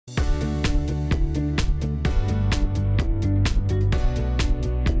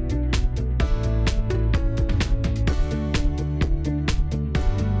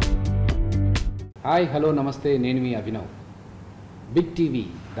Hi hello నమస్తే నేను మీ Abhinav big TV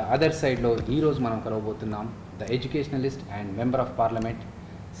the other సైడ్లో ఈరోజు మనం కలవబోతున్నాం the educationalist and member of parliament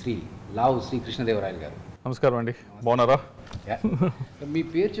Shri లావు శ్రీ కృష్ణదేవరాయలు గారు. నమస్కారం అండి, బాగున్నారా? మీ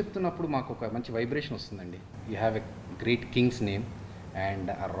పేరు చెప్తున్నప్పుడు మాకు ఒక మంచి వైబ్రేషన్ వస్తుందండి. You have a great Kings name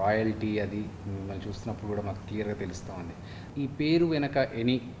and ఆ రాయల్టీ అది మిమ్మల్ని చూస్తున్నప్పుడు కూడా మాకు క్లియర్గా తెలుస్తూ ఉంది. ఈ పేరు వెనక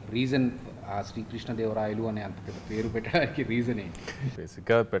ఎనీ రీజన్, ఆ శ్రీకృష్ణదేవరాయలు అనే అంత పెద్ద పేరు పెట్టడానికి రీజన్ ఏంటి?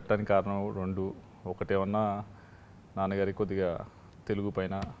 బేసిక్గా పెట్టడానికి కారణం రెండు. ఒకటేమన్నా నాన్నగారికి కొద్దిగా తెలుగు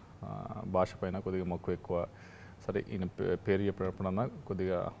పైన భాష పైన కొద్దిగా మక్కువ ఎక్కువ. సరే, ఈయన పేరు చెప్పినప్పుడన్నా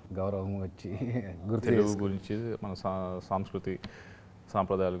కొద్దిగా గౌరవం వచ్చి తెలుగు గురించి మన సంస్కృతి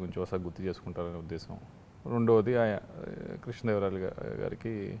సాంప్రదాయాల గురించి ఒకసారి గుర్తు చేసుకుంటారనే ఉద్దేశం. రెండవది కృష్ణదేవరాయలు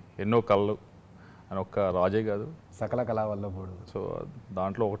గారికి ఎన్నో కళలు, ఆయన ఒక్క రాజే కాదు, సకల కళా వల్లభుడు. సో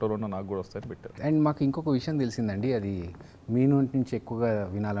దాంట్లో ఒకటో రెండో నాకు కూడా వస్తాయని పెట్టారు. అండ్ మాకు ఇంకొక విషయం తెలిసిందండి, అది మీ నుంచి ఎక్కువగా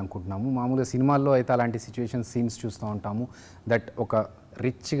వినాలనుకుంటున్నాము. మామూలుగా సినిమాల్లో అయితే అలాంటి సిచ్యువేషన్ సీన్స్ చూస్తూ ఉంటాము. దట్ ఒక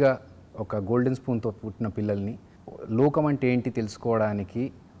రిచ్గా ఒక గోల్డెన్ స్పూన్తో పుట్టిన పిల్లల్ని లోకం అంటే ఏంటి తెలుసుకోవడానికి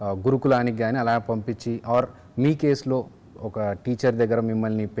గురుకులానికి కానీ అలా పంపించి, ఆర్ మీ కేసులో ఒక టీచర్ దగ్గర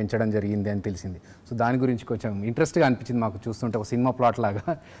మిమ్మల్ని పెంచడం జరిగింది అని తెలిసింది. సో దాని గురించి కొంచెం ఇంట్రెస్ట్గా అనిపించింది మాకు చూస్తుంటే, ఒక సినిమా ప్లాట్ లాగా.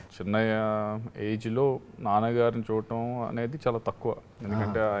 చిన్న ఏజ్లో నాన్నగారిని చూడటం అనేది చాలా తక్కువ,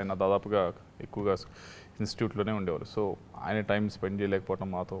 ఎందుకంటే ఆయన దాదాపుగా ఎక్కువగా ఇన్స్టిట్యూట్లోనే ఉండేవారు. సో ఆయన టైం స్పెండ్ చేయలేకపోవటం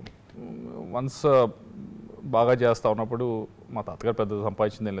మాతో. వన్స్ బాగా చేస్తూ ఉన్నప్పుడు, మా తాతగారు పెద్ద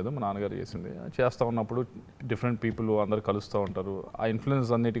సంపాదించిందేం లేదు, మా నాన్నగారు చేసింది. చేస్తూ ఉన్నప్పుడు డిఫరెంట్ పీపుల్ అందరు కలుస్తూ ఉంటారు. ఆ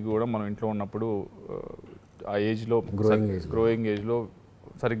ఇన్ఫ్లుయెన్స్ అన్నిటికీ కూడా మనం ఇంట్లో ఉన్నప్పుడు ఆ ఏజ్లో, గ్రోయింగ్ ఏజ్లో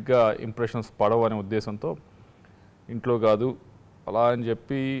సరిగ్గా ఇంప్రెషన్స్ పడవు అనే ఉద్దేశంతో ఇంట్లో కాదు అలా అని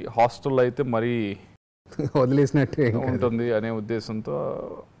చెప్పి హాస్టల్లో అయితే మరీ వదిలేసినట్టే ఉంటుంది అనే ఉద్దేశంతో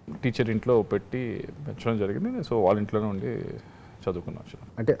టీచర్ ఇంట్లో పెట్టి పెంచడం జరిగింది. సో వాళ్ళ ఇంట్లోనే ఉండి చదువుకున్నాను.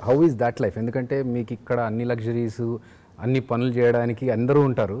 అంటే హౌ ఈజ్ దాట్ లైఫ్? ఎందుకంటే మీకు ఇక్కడ అన్ని లగ్జరీస్, అన్ని పనులు చేయడానికి అందరూ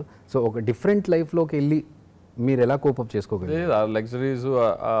ఉంటారు. సో ఒక డిఫరెంట్ లైఫ్లోకి వెళ్ళి మీరు ఎలా కోపప్ చేసుకోగలరు? ఆ లగ్జరీస్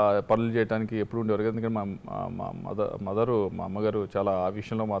పనులు చేయడానికి ఎప్పుడు ఉండేవారు కదా, ఎందుకంటే మా మా అమ్మగారు చాలా ఆ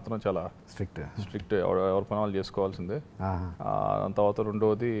విషయంలో మాత్రం చాలా స్ట్రిక్ట్. ఎవరి పని వాళ్ళు చేసుకోవాల్సిందే. దాని తర్వాత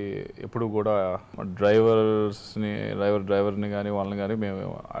రెండవది, ఎప్పుడు కూడా డ్రైవర్ని కానీ వాళ్ళని కానీ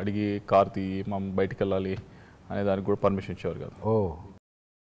మేము అడిగి కార్ తీయి మనం బయటికి వెళ్ళాలి అనే దానికి కూడా పర్మిషన్ ఇచ్చేవారు కదా.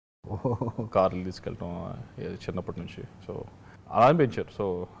 కార్లు తీసుకెళ్ళటం చిన్నప్పటి నుంచి. సో అలా పెంచారు. సో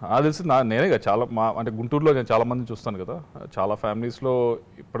నాకు తెలిసి నేనే కదా చాలా అంటే గుంటూరులో నేను చాలామంది చూస్తాను కదా, చాలా ఫ్యామిలీస్లో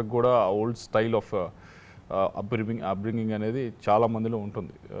ఇప్పటికి కూడా ఓల్డ్ స్టైల్ ఆఫ్ అప్బ్రింగింగ్ అనేది చాలా మందిలో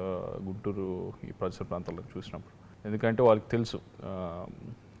ఉంటుంది గుంటూరు ఈ పరిసర ప్రాంతాల్లో చూసినప్పుడు. ఎందుకంటే వాళ్ళకి తెలుసు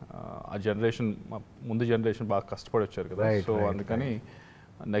ఆ జనరేషన్, ముందు జనరేషన్ బాగా కష్టపడి వచ్చారు కదా. సో అందుకని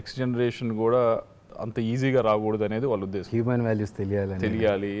నెక్స్ట్ జనరేషన్ కూడా అంత ఈజీగా రాకూడదు అనేది వాళ్ళ ఉద్దేశం. హ్యూమన్ వాల్యూస్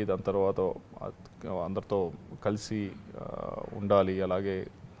తెలియాలి, దాని తర్వాత అందరితో కలిసి ఉండాలి, అలాగే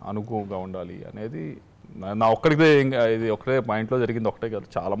అనుకువగా ఉండాలి అనేది నా ఒక్కడిదే. ఇది ఒకటే మా ఇంట్లో జరిగింది ఒకటే కాదు,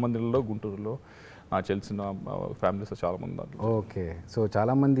 చాలా మందిలో గుంటూరులో నాకు తెలిసిన ఫ్యామిలీస్ చాలామంది దాంట్లో. ఓకే, సో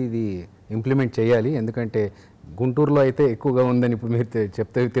చాలామంది ఇది ఇంప్లిమెంట్ చేయాలి, ఎందుకంటే గుంటూరులో అయితే ఎక్కువగా ఉందని ఇప్పుడు మీరు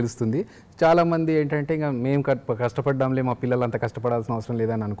చెప్తే తెలుస్తుంది. చాలామంది ఏంటంటే ఇంకా మేము కష్టపడ్డాంలే, మా పిల్లలు అంత కష్టపడాల్సిన అవసరం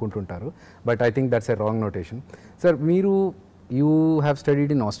లేదని అనుకుంటుంటారు. But I think that's a wrong notation. Sir, you have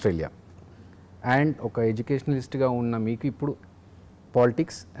studied in Australia and ఒక ఎడ్యుకేషనలిస్ట్గా ఉన్న మీకు ఇప్పుడు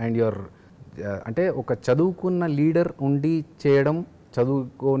పాలిటిక్స్ అండ్ అంటే ఒక చదువుకున్న లీడర్ ఉండి చేయడం,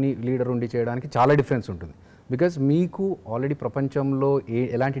 చదువుకొని లీడర్ ఉండి చేయడానికి చాలా డిఫరెన్స్ ఉంటుంది. బికాజ్ మీకు ఆల్రెడీ ప్రపంచంలో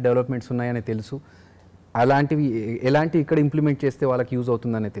ఎలాంటి డెవలప్మెంట్స్ ఉన్నాయని తెలుసు, ఎలాంటి ఇక్కడ ఇంప్లిమెంట్ చేస్తే వాళ్ళకి యూజ్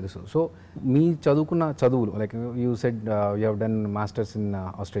అవుతుందనే తెలుసు. సో మీ చదువుకున్న చదువులు, like you said you have done masters in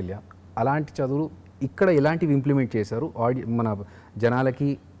Australia, అలాంటి చదువులు ఇక్కడ ఎలాంటివి ఇంప్లిమెంట్ చేశారు, మన జనాలకి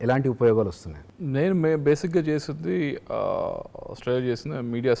ఎలాంటి ఉపయోగాలు వస్తున్నాయి? నేను బేసిక్గా చేసింది ఆస్ట్రేలియా చేసిన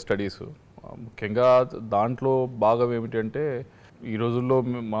మీడియా స్టడీస్. ముఖ్యంగా దాంట్లో భాగం ఏమిటంటే, ఈ రోజుల్లో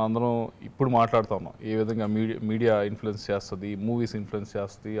మనందరం ఇప్పుడు మాట్లాడుతున్నాం ఏ విధంగా మీడియా ఇన్ఫ్లుయెన్స్ చేస్తుంది, మూవీస్ ఇన్ఫ్లుయెన్స్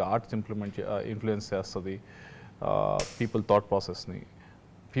చేస్తుంది, ఆర్ట్స్ ఇన్ఫ్లుయెన్స్ చేస్తుంది పీపుల్ థాట్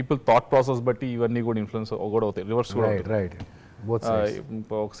ప్రాసెస్ బట్టి ఇవన్నీ కూడా ఇన్ఫ్లుయెన్స్ కూడా అవుతాయి, రివర్స్ కూడా. రైట్.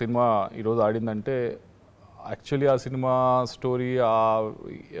 ఒక సినిమా ఈరోజు ఆడిందంటే యాక్చువల్లీ ఆ సినిమా స్టోరీ,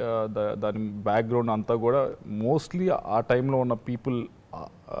 దాని బ్యాక్గ్రౌండ్ అంతా కూడా మోస్ట్లీ ఆ టైంలో ఉన్న పీపుల్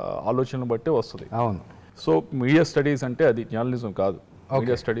ఆలోచనలు బట్టే వస్తుంది. అవును. సో మీడియా స్టడీస్ అంటే అది జర్నలిజం కాదు.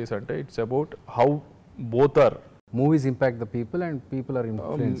 మీడియా స్టడీస్ అంటే it's about how both are movies impact the people and people are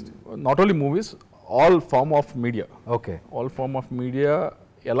influenced. Not only movies, all form of media. Okay. All form of media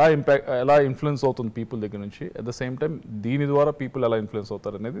ఎలా influence అవుతుంది people దగ్గర నుంచి, at the same time దీని ద్వారా people ఎలా influence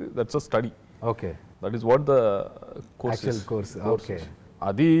అవుతారు అనేది that's a study. Okay. That is what the course. Okay.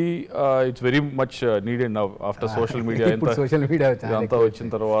 అది it's very much needed now after social media ఇదంతా వచ్చిన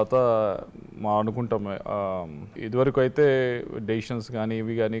తర్వాత మా అనుకుంటాం. ఇదివరకు అయితే డెసిషన్స్ కానీ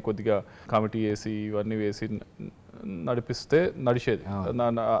ఇవి కానీ కొద్దిగా కమిటీ వేసి ఇవన్నీ వేసి నడిపిస్తే నడిచేది,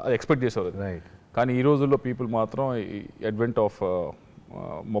 ఎక్స్పెక్ట్ చేసేవారు. కానీ ఈ రోజుల్లో పీపుల్ మాత్రం అడ్వెంట్ ఆఫ్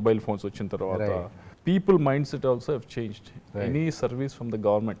మొబైల్ ఫోన్స్ వచ్చిన తర్వాత people mind set also have changed. Any service from the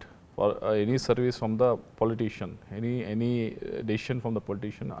government or any service from the politician, any decision from the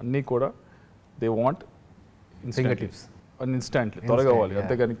politician, అన్నీ కూడా they want instantly త్వరగా కావాలి.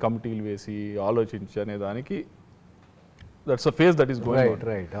 అంతేగాని కమిటీలు వేసి ఆలోచించి అనే దానికి that's a phase that is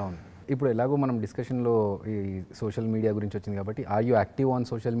going on. ఇప్పుడు ఎలాగో మనం డిస్కషన్లో ఈ సోషల్ మీడియా గురించి వచ్చింది కాబట్టి are you active on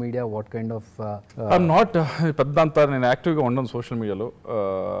social media? What kind of? I'm not పెద్ద అంతా నేను యాక్టివ్గా ఉండను సోషల్ మీడియాలో.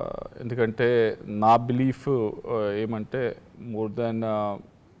 ఎందుకంటే నా బిలీఫ్ ఏమంటే మోర్ దాన్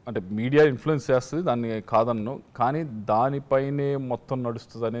అంటే మీడియా ఇన్ఫ్లుయెన్స్ చేస్తుంది, దాన్ని కాదన్ను, కానీ దానిపైనే మొత్తం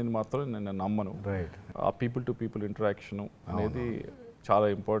నడుస్తుంది అనేది మాత్రం నేను నమ్మను. ఆ పీపుల్ టు పీపుల్ ఇంటరాక్షన్ అనేది చాలా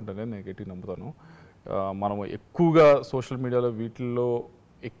ఇంపార్టెంట్ అనేది నేను గట్టిగా నమ్ముతాను. మనము ఎక్కువగా సోషల్ మీడియాలో వీటిల్లో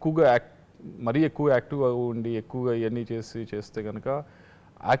ఎక్కువగా మరీ ఎక్కువ యాక్టివ్గా ఉండి ఎక్కువగా ఇవన్నీ చేస్తే కనుక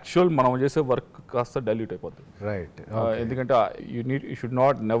యాక్చువల్ మనం చేసే వర్క్ కాస్త డైల్యూట్ అయిపోతుంది. ఎందుకంటే యూ షుడ్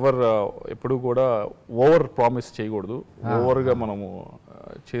నాట్ నెవర్ ఎప్పుడు కూడా ఓవర్ ప్రామిస్ చేయకూడదు. ఓవర్గా మనము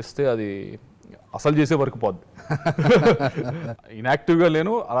చేస్తే అది అసలు చేసే వర్క్ పోద్ది. ఇన్యాక్టివ్గా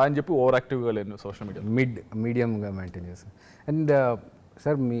లేను అలా అని చెప్పి ఓవర్ యాక్టివ్గా లేను సోషల్ మీడియా, మీడియంగా మెయింటైన్ చేస్తాను. అండ్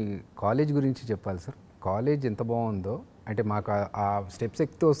సార్ మీ కాలేజ్ గురించి చెప్పాలి సార్. కాలేజ్ ఎంత బాగుందో అంటే మాకు ఆ స్టెప్స్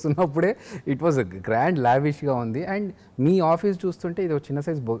ఎక్కుతూ వస్తున్నప్పుడే ఇట్ వాజ్ గ్రాండ్ లావిష్గా ఉంది. అండ్ మీ ఆఫీస్ చూస్తుంటే ఇది ఒక చిన్న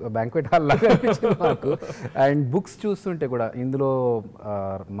సైజ్ బ్యాంక్వెట్ హాల్ లాగా అనిపించింది మాకు. అండ్ బుక్స్ చూస్తుంటే కూడా ఇందులో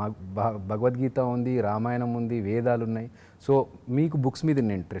భగవద్గీత ఉంది, రామాయణం ఉంది, వేదాలు ఉన్నాయి. సో మీకు బుక్స్ మీద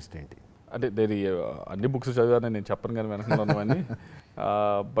ఇంట్రెస్ట్ ఏంటి? అంటే అన్ని బుక్స్ చదివానని నేను చెప్పను కానీ వెనకాలని,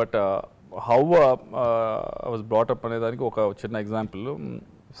 but how I was brought up అనే దానికి ఒక చిన్న ఎగ్జాంపుల్.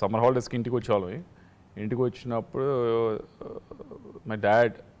 సమ్మర్ హాలిడేస్కి ఇంటికి వచ్చేవాళ్ళం. ఇంటికి వచ్చినప్పుడు మై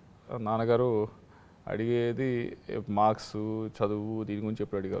డాడ్, నాన్నగారు అడిగేది మార్క్స్, చదువు, దీని గురించి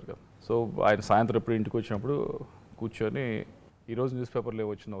ఎప్పుడు అడిగారు కదా. సో ఆయన సాయంత్రం ఎప్పుడు ఇంటికి వచ్చినప్పుడు కూర్చొని ఈరోజు న్యూస్ పేపర్లో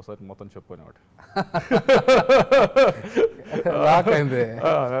వచ్చింది ఒకసారి మొత్తం చెప్పుకునేవాడు.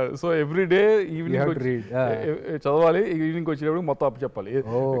 సో ఎవ్రీ డే ఈవినింగ్ చదవాలి, ఈవినింగ్ వచ్చినప్పుడు మొత్తం అప్పు చెప్పాలి.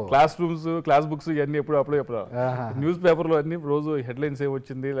 క్లాస్ బుక్స్ ఇవన్నీ ఎప్పుడు అప్పుడు న్యూస్ పేపర్లో అన్ని రోజు హెడ్లైన్స్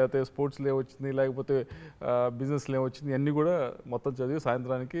ఏమొచ్చింది, లేకపోతే స్పోర్ట్స్లో ఏమొచ్చింది, లేకపోతే బిజినెస్లో ఏమొచ్చింది, అన్నీ కూడా మొత్తం చదివి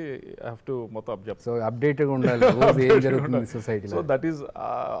సాయంత్రానికి హ్యావ్ టు మొత్తం అప్పు చెప్పాలి. సో అప్డేట్గా ఉండాలి society. So that is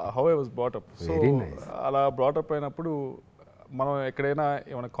how I was brought up. So అలా బ్రాటప్ అయినప్పుడు మనం ఎక్కడైనా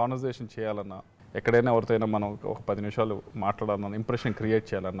ఏమైనా కాన్వర్సేషన్ చేయాలన్నా, ఎక్కడైనా ఎవరితోనైనా మనం ఒక 10 నిమిషాలు మాట్లాడాలన్నా, ఇంప్రెషన్ క్రియేట్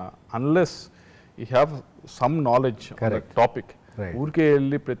చేయాలన్నా, unless you have some knowledge topic, ఊరికే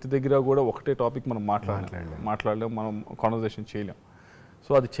వెళ్ళి ప్రతి దగ్గర కూడా ఒకటే టాపిక్ మనం మాట్లాడలేం, మనం కాన్వర్సేషన్ చేయలేం.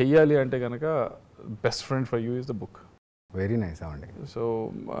 సో అది చెయ్యాలి అంటే కనుక best friend for you is the book. Very nice అండి. So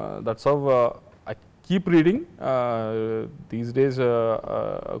that's how I keep reading these days.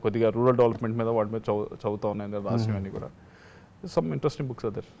 కొద్దిగా రూరల్ డెవలప్మెంట్ మీద వాటి మీద చదువుతా ఉన్నాయి రాసినవన్నీ కూడా. Some interesting books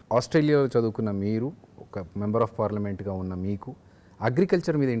other. ఆస్ట్రేలియాలో చదువుకున్న మీరు, ఒక మెంబర్ ఆఫ్ పార్లమెంట్గా ఉన్న మీకు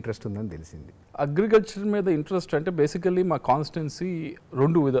అగ్రికల్చర్ మీద ఇంట్రెస్ట్ ఉందని తెలిసింది. అగ్రికల్చర్ మీద ఇంట్రెస్ట్ అంటే బేసికల్లీ మా కాన్స్టిట్యున్సీ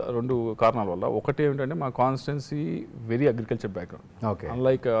రెండు కారణాల వల్ల. ఒకటి ఏమిటంటే మా constituency very agriculture background. Okay.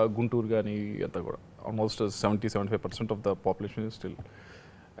 Unlike Guntur కానీ అంతా కూడా almost 70-75% of the population is still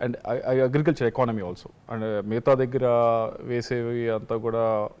and agriculture economy also. And మిగతా దగ్గర వేసేవి అంతా కూడా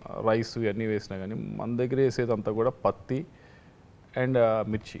రైస్ ఇవన్నీ వేసినా కానీ మన దగ్గర వేసేది అంతా కూడా పత్తి and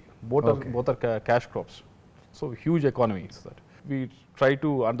mirchi, both are cash crops. So huge economy is that. We try to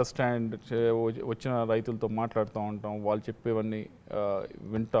understand, వచ్చిన రైతులతో మాట్లాడుతూ ఉంటాం, వాళ్ళు చెప్పేవన్నీ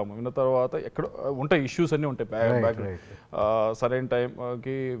వింటాము. విన్న తర్వాత ఎక్కడ ఉంటాయి ఇష్యూస్ అన్నీ ఉంటాయి బ్యాక్గ్రౌండ్. సరైన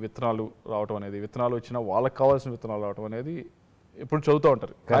టైంకి విత్తనాలు రావటం అనేది, విత్తనాలు వచ్చినా వాళ్ళకి కావాల్సిన విత్తనాలు రావటం అనేది ఎప్పుడు చదువుతూ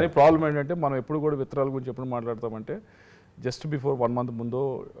ఉంటారు. కానీ ప్రాబ్లం ఏంటంటే మనం ఎప్పుడు కూడా విత్తనాల గురించి ఎప్పుడు మాట్లాడతామంటే జస్ట్ బిఫోర్ 1 month ముందో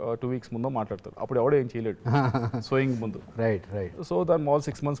 2 weeks ముందో మాట్లాడతారు. అప్పుడు ఎవడో ఏం చేయలేడు సోయింగ్ ముందు. రైట్. సో దాని మాల్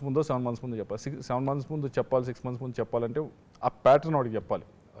 6 months ముందో 7 months ముందు చెప్పాలి. 7 months ముందు చెప్పాలి, 6 months ముందు చెప్పాలంటే ఆ ప్యాటర్న్ వాడికి చెప్పాలి.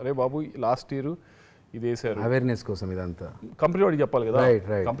 అరే బాబు లాస్ట్ ఇయర్ ఇది వేసారు, అవేర్నెస్ కోసం ఇదంతా కంపెనీ వాడికి చెప్పాలి కదా.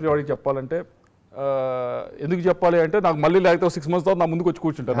 కంపెనీ వాడికి చెప్పాలంటే ఎందుకు చెప్పాలి అంటే నాకు మళ్ళీ లేకపోతే 6 months తర్వాత నా ముందుకు వచ్చి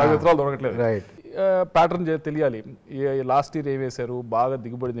కూర్చుంటారు, నాకు విత్తనాలు దొరకట్లేదు. ప్యాటర్న్ తెలియాలి. లాస్ట్ ఇయర్ ఏం వేశారు, బాగా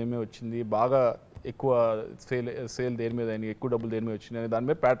దిగుబడి ఏమే వచ్చింది, బాగా ఎక్కువ సేల్ దేని మీద అయినా, ఎక్కువ డబ్బులు దేని మీద వచ్చింది అనే దాని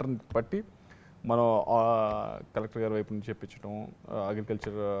మీద ప్యాటర్న్ బట్టి మనం కలెక్టర్ గారి వైపు నుంచి చెప్పించడం,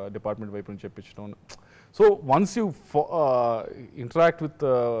 అగ్రికల్చర్ డిపార్ట్మెంట్ వైపు నుంచి చెప్పించడం. So once you interact with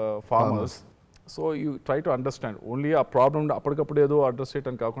farmers so you try to understand only ఆ ప్రాబ్లమ్ అప్పటికప్పుడు ఏదో అడ్రస్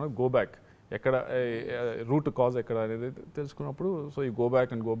చేయడం కాకుండా గో బ్యాక్ ఎక్కడ రూట్ కాజ్ ఎక్కడ అనేది తెలుసుకున్నప్పుడు so you go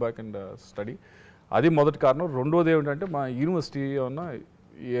back and study. అది మొదటి కారణం. రెండోది ఏమిటంటే మా యూనివర్సిటీ ఏమన్నా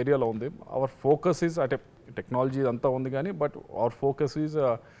ఈ ఏరియాలో ఉంది. అవర్ ఫోకస్ ఈజ్ అంటే టెక్నాలజీ అంతా ఉంది కానీ బట్ అవర్ ఫోకస్ ఈజ్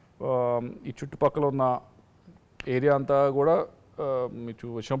ఈ చుట్టుపక్కల ఉన్న ఏరియా అంతా కూడా మీరు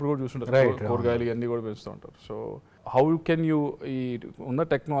వచ్చినప్పుడు కూడా చూస్తుంటారు కూరగాయలు ఇవన్నీ కూడా పెంచుతూ ఉంటారు. సో హౌ కెన్ యూ ఈ ఉన్న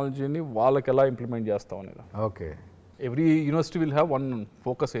టెక్నాలజీని వాళ్ళకి ఎలా ఇంప్లిమెంట్ చేస్తాం అనేది. Okay. Every university will have one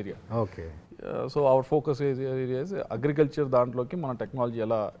focus area. Okay. So our focus areas agriculture దాంట్లోకి మన టెక్నాలజీ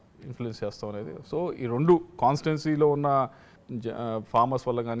ఎలా ఇన్ఫ్లుయెన్స్ చేస్తాం అనేది. సో ఈ రెండు కాన్స్టిట్యున్సీలో ఉన్న ఫార్మర్స్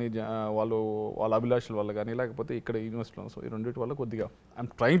వల్ల కానీ వాళ్ళ అభిలాషల వల్ల కానీ లేకపోతే ఇక్కడ యూనివర్సిటీలో సో ఈ రెండింటి వల్ల కొద్దిగా ఐఎమ్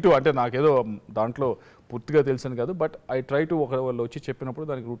ట్రైంగ్ టు అంటే నాకేదో దాంట్లో పూర్తిగా తెలుసని కాదు బట్ ఐ ట్రై టు ఒక వాళ్ళు వచ్చి చెప్పినప్పుడు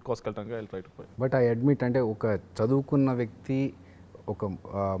దానికి రూట్ కాస్కి వెళ్ళడానికి I try to. But I admit అంటే ఒక చదువుకున్న వ్యక్తి ఒక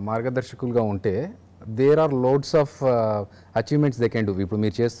మార్గదర్శకులుగా ఉంటే there are loads of achievements they can do. ఇప్పుడు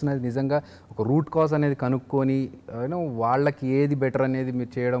మీరు చేస్తున్నది నిజంగా ఒక రూట్ కాజ్ అనేది కనుక్కొని వాళ్ళకి ఏది బెటర్ అనేది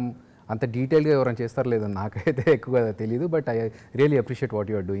మీరు చేయడం అంత డీటెయిల్గా ఎవరైనా చేస్తారు లేదని నాకైతే ఎక్కువగా తెలియదు. But I really appreciate what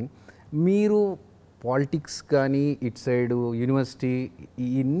you are doing. మీరు పాలిటిక్స్ కానీ ఇట్ సైడ్ యూనివర్సిటీ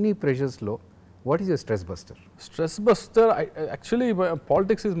ఇన్ని ప్రెషర్స్లో what is your stress buster? Stress buster actually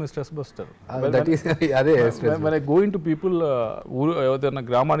politics is my stress buster. అదే when I go into people ఏదైనా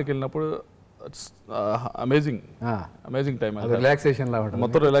గ్రామానికి వెళ్ళినప్పుడు ఇట్స్ అమేజింగ్ టైం. రిలాక్సేషన్ లా ఉంటుంది,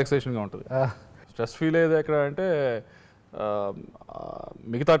 మొత్తం రిలాక్సేషన్గా ఉంటుంది. స్ట్రెస్ ఫీల్ అయ్యేది ఎక్కడ అంటే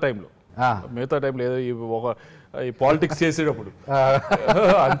మిగతా టైంలో ఏదో ఈ పాలిటిక్స్ చేసేటప్పుడు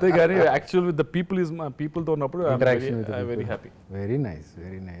అంతేగాని యాక్చువల్ విత్ ద పీపుల్తో ఉన్నప్పుడు very happy. Very nice,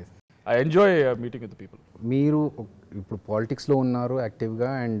 very nice. I enjoy meeting with people. మీరు ఇప్పుడు పాలిటిక్స్లో ఉన్నారు యాక్టివ్గా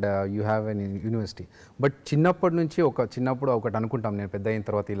and you have an university. But చిన్నప్పటి నుంచి చిన్నప్పుడు ఒకటి అనుకుంటాం నేను పెద్ద అయిన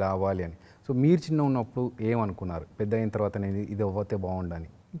తర్వాత ఇలా అవ్వాలి అని. సో మీరు చిన్న ఉన్నప్పుడు ఏమనుకున్నారు పెద్ద అయిన తర్వాత నేను ఇది అవ్వతే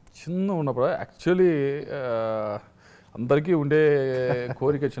బాగుండని? చిన్న ఉన్నప్పుడు యాక్చువల్లీ అందరికీ ఉండే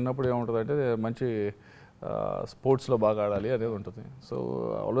కోరిక చిన్నప్పుడు ఏముంటుంది అంటే మంచి స్పోర్ట్స్లో బాగా ఆడాలి అనేది ఉంటుంది. So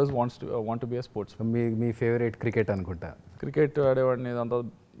always want to be A sports. Me favourite cricket అనుకుంటా? క్రికెట్ ఆడేవాడిని, దాంతో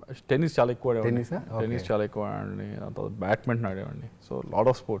టెన్నిస్ చాలా ఎక్కువ ఆడేవాడిని. టెన్నిస్ చాలా ఎక్కువ ఆడేవాడిని, దాంతో బ్యాడ్మింటన్ ఆడేవాడిని. So lot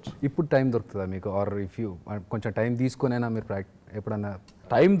of sports. ఇప్పుడు టైం దొరుకుతుందా మీకు? ఆర్ ఇఫ్ యూ కొంచెం టైం తీసుకునేనా మీరు ఎప్పుడన్నా?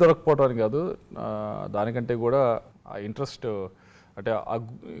 టైం దొరకపోవడానికి కాదు, దానికంటే కూడా ఆ ఇంట్రెస్ట్ అంటే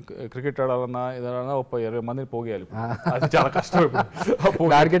క్రికెట్ ఆడాలన్నా ఏదైనా 20 మందిని పోగేయాలి. అది చాలా కష్టం.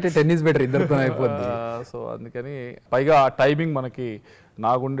 ఇప్పుడు టెన్నిస్ బెటర్, ఇద్దరితో అయిపోతుంది. సో అందుకని పైగా ఆ టైమింగ్ మనకి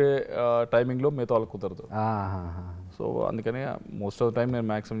నాకుండే టైమింగ్లో మిగతా వాళ్ళకి కుదరదు. సో అందుకని మోస్ట్ ఆఫ్ ద టైం నేను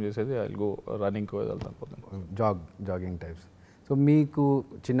మ్యాక్సిమం చేసేది ఐ గో రన్నింగ్కి వెళ్తాను, జాగింగ్ టైప్స్. సో మీకు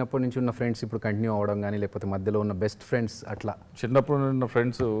చిన్నప్పటి నుంచి ఉన్న ఫ్రెండ్స్ ఇప్పుడు కంటిన్యూ అవ్వడం కానీ లేకపోతే మధ్యలో ఉన్న బెస్ట్ ఫ్రెండ్స్ అట్లా? చిన్నప్పుడు ఉన్న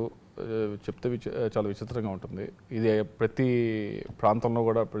ఫ్రెండ్స్ చెప్తే చాలా విచిత్రంగా ఉంటుంది. ఇది ప్రతి ప్రాంతంలో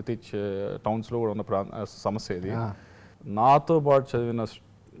కూడా ప్రతి టౌన్స్లో కూడా ఉన్న సమస్య ఇది. నాతో పాటు చదివిన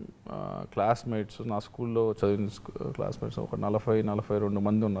క్లాస్మేట్స్, నా స్కూల్లో చదివిన క్లాస్మేట్స్ ఒక 40-42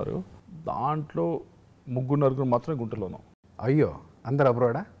 మంది ఉన్నారు. దాంట్లో 3-4 మాత్రమే గుంటూరులో ఉన్నాం. అయ్యో, అందరు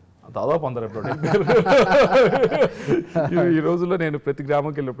అబ్రాడా? దాదాపు అందరు ఎప్పుడు ఈ రోజుల్లో నేను ప్రతి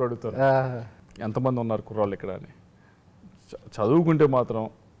గ్రామంకి వెళ్ళి ఎప్పుడు అడుగుతాను ఎంతమంది ఉన్నారు కుర్రాళ్ళు ఇక్కడ అని. చదువుకుంటే మాత్రం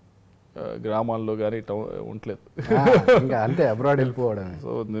గ్రామాల్లో కానీ ఉండలేదు, అంతే అబ్రాడ్ వెళ్ళిపోవడం. సో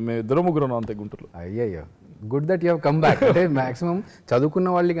మేము 2-3 ఉన్నాం అంతే గుంటూరులో. అయ్యయ్యో, good that you come back. అంటే మాక్సిమం చదువుకున్న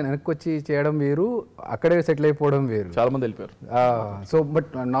వాళ్ళకి వెనక్కి వచ్చి చేయడం వేరు, అక్కడే సెటిల్ అయిపోవడం వేరు. చాలా మంది వెళ్ళిపోయారు. So but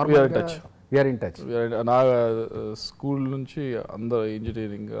normal touch, we are in touch. నా స్కూల్ నుంచి అందరూ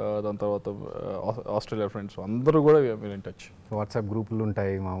ఇంజనీరింగ్, దాని తర్వాత ఆస్ట్రేలియా ఫ్రెండ్స్ అందరూ కూడా వీఆర్ ఇన్ టచ్. వాట్సాప్ గ్రూపులు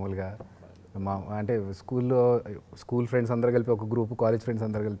ఉంటాయి మామూలుగా, అంటే స్కూల్ ఫ్రెండ్స్ అందరు కలిపి ఒక గ్రూప్, కాలేజ్ ఫ్రెండ్స్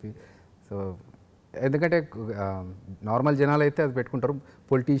అందరు కలిపి. సో ఎందుకంటే నార్మల్ జనాలు అయితే అది పెట్టుకుంటారు.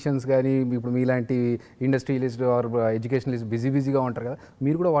 పొలిటీషియన్స్ కానీ ఇప్పుడు మీలాంటి ఇండస్ట్రియలిస్ట్ ఆర్ ఎడ్యుకేషనలిస్ట్ బిజీగా ఉంటారు కదా,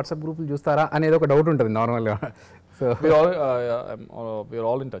 మీరు కూడా వాట్సాప్ గ్రూపులు చూస్తారా అనేది ఒక డౌట్ ఉంటుంది నార్మల్గా. So we are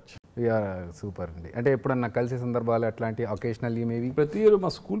all in touch. We're super అండి. అంటే ఎప్పుడన్నా కలిసే సందర్భాలు అట్లాంటి ఒకేషనల్లీ మేబీ? ప్రతి ఇయర్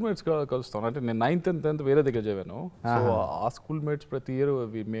మా స్కూల్ మేట్స్ కలుస్తాను. అంటే నేను 9th and 10th వేరే దగ్గర చదివాను. సో ఆ స్కూల్ మేట్స్ ప్రతి year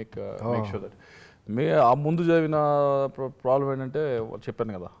we make sure that. ఆ ముందు చదివిన ప్రాబ్లం ఏంటంటే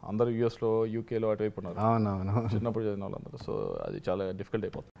చెప్పాను కదా, అందరూ యూఎస్లో యూకేలో అటువైపు ఉన్నారు. అవునవును, చిన్నప్పుడు చదివిన వాళ్ళందరూ. సో అది చాలా డిఫికల్ట్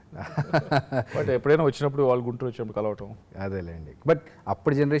అయిపోతుంది. బట్ ఎప్పుడైనా వచ్చినప్పుడు వాళ్ళు గుంటూరు వచ్చినప్పుడు కలవటం. అదేలేండి. బట్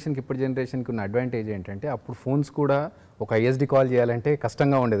అప్పుడు జనరేషన్కి ఇప్పుడు జనరేషన్కి ఉన్న అడ్వాంటేజ్ ఏంటంటే అప్పుడు ఫోన్స్ కూడా ఒక ఐఎస్డి కాల్ చేయాలంటే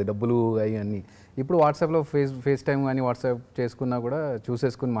కష్టంగా ఉండేది, డబ్బులు అవన్నీ. ఇప్పుడు వాట్సాప్లో ఫేస్ టైం కానీ వాట్సాప్ చేసుకున్నా కూడా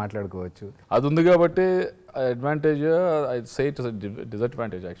చూసేసుకుని మాట్లాడుకోవచ్చు. అది ఉంది కాబట్టి advantage, I say it's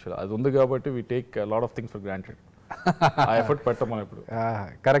disadvantage actually. అది ఉంది కాబట్టి we take lot of things for granted. ఆ ఎఫర్ట్ పెట్టం మనం ఇప్పుడు.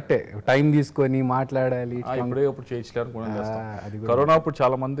 కరెక్టే, టైం తీసుకొని మాట్లాడాలి. ఇప్పుడే ఇప్పుడు చేయట్లేదు అనుకున్నాం చేస్తాం. కరోనా అప్పుడు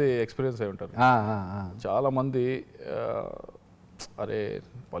చాలా మంది ఎక్స్పీరియన్స్ అయి ఉంటారు. చాలా మంది అరే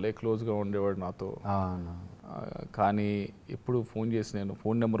భలే క్లోజ్గా ఉండేవాడు నాతో, కానీ ఎప్పుడు ఫోన్ చేసి నేను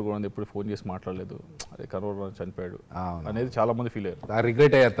ఫోన్ నెంబర్ కూడా ఎప్పుడు ఫోన్ చేసి మాట్లాడలేదు, అరే కరోనా చనిపోయాడు అనేది చాలా మంది ఫీల్ అయ్యారు,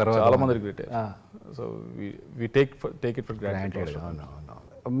 రిగ్రెట్ అయ్యారు తర్వాత. చాలా మంది రిగ్రెట్ అయ్యారు. So we take it for granted.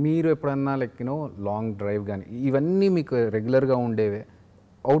 మీరు ఎప్పుడన్నా లైక్ యూనో లాంగ్ డ్రైవ్ కానీ ఇవన్నీ మీకు రెగ్యులర్గా ఉండేవే,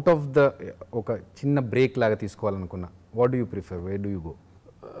 అవుట్ ఆఫ్ ద ఒక చిన్న బ్రేక్ లాగా తీసుకోవాలనుకున్నా, what do you prefer, where do you go?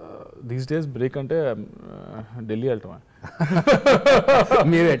 These days break అంటే ఢిల్లీ వెళ్ళటమే.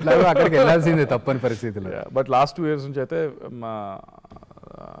 మీరు ఎట్లాగో అక్కడికి వెళ్ళాల్సిందే తప్పని పరిస్థితులు. బట్ లాస్ట్ 2 years నుంచి అయితే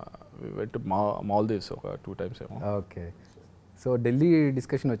మాల్దీవ్స్ ఒక 2 times ఏమో. ఓకే, సో ఢిల్లీ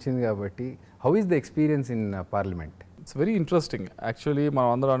డిస్కషన్ వచ్చింది కాబట్టి how is the experience in parliament? It's very interesting actually. మనం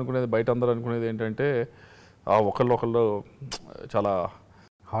అందరూ అనుకునేది, బయట అందరూ అనుకునేది ఏంటంటే ఒకళ్ళు చాలా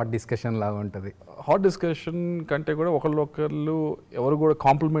హాట్ డిస్కషన్ లాగా ఉంటుంది. హాట్ డిస్కషన్ కంటే కూడా ఒకళ్ళు ఎవరు కూడా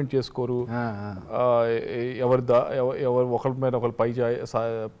కాంప్లిమెంట్ చేసుకోరు, ఎవరు ఒకరి మీద ఒకరు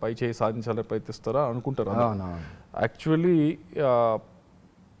పై చేయి సాధించాలని ప్రయత్నిస్తారా అనుకుంటారు. యాక్చువల్లీ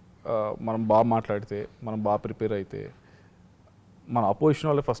మనం బాగా మాట్లాడితే, మనం బాగా ప్రిపేర్ అయితే మన అపోజిషన్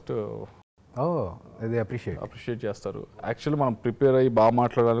వాళ్ళే ఫస్ట్ అప్రిషియేట్ చేస్తారు. యాక్చువల్లీ మనం ప్రిపేర్ అయ్యి బాగా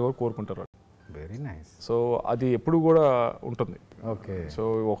మాట్లాడాలని కూడా కోరుకుంటారు. Very nice. సో అది ఎప్పుడు కూడా ఉంటుంది. ఓకే, సో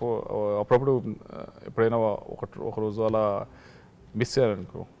అప్పుడప్పుడు ఎప్పుడైనా ఒక రోజు అలా మిస్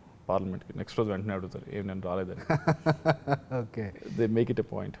అయ్యారనుకో పార్లమెంట్కి, నెక్స్ట్ రోజు వెంటనే అడుగుతారు ఏం నేను రాలేదని. Okay, they make it a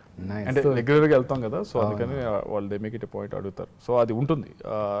point. అంటే రెగ్యులర్గా వెళ్తాం కదా, సో అందుకని వాళ్ళు they make it a point అడుగుతారు. సో అది ఉంటుంది,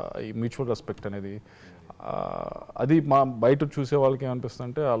 ఈ మ్యూచువల్ రెస్పెక్ట్ అనేది. అది మా బయట చూసే వాళ్ళకి ఏమనిపిస్తుంది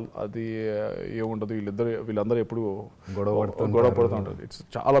అంటే అది ఏముండదు, వీళ్ళందరూ ఎప్పుడు గొడవ పడుతూ ఉంటారు. ఇట్స్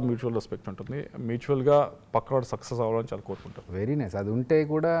చాలా మ్యూచువల్ రెస్పెక్ట్ ఉంటుంది, మ్యూచువల్గా పక్కన సక్సెస్ అవ్వాలని చాలా కోరుకుంటారు. Very nice. అది ఉంటే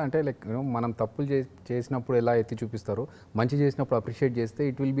కూడా అంటే లైక్ మనం తప్పులు చేసినప్పుడు ఎలా ఎత్తి చూపిస్తారో, మంచి చేసినప్పుడు అప్రిషియేట్ చేస్తే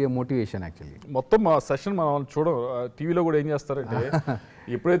it will be a motivation. Actually మొత్తం ఆ సెషన్ మనం టీవీలో కూడా ఏం చేస్తారంటే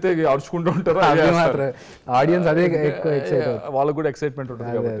ఎప్పుడైతే అరుచుకుంటూ ఉంటారో ఆడియన్స్ అదే ఎక్కువ వాళ్ళకు కూడా ఎక్సైట్మెంట్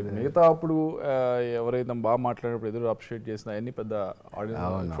ఉంటుంది. కాబట్టి మిగతా అప్పుడు ఎవరైతే బాగా మాట్లాడినప్పుడు ఎదురు అప్రిషియేట్ చేసిన అన్ని పెద్ద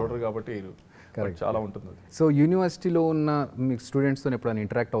ఆడియన్స్ చూడరు కాబట్టి చాలా ఉంటుంది. సో యూనివర్సిటీలో ఉన్న మీ స్టూడెంట్స్తో ఎప్పుడైనా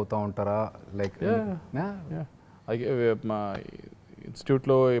ఇంటరాక్ట్ అవుతూ ఉంటారా? లైక్ మా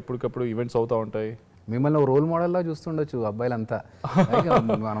ఇన్స్టిట్యూట్లో ఎప్పటికప్పుడు ఈవెంట్స్ అవుతూ ఉంటాయి. మిమ్మల్ని ఒక రోల్ మోడల్లా చూస్తుండొచ్చు అబ్బాయిలంతా,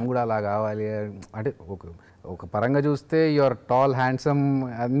 మనం కూడా అలా కావాలి అంటే ఒక పరంగా చూస్తే యువర్ టాల్, హ్యాండ్సమ్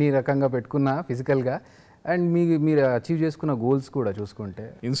అన్ని రకంగా పెట్టుకున్న ఫిజికల్గా, అండ్ మీరు అచీవ్ చేసుకున్న గోల్స్ కూడా చూసుకుంటే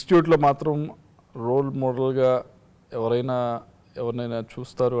ఇన్స్టిట్యూట్లో మాత్రం రోల్ మోడల్గా ఎవరినైనా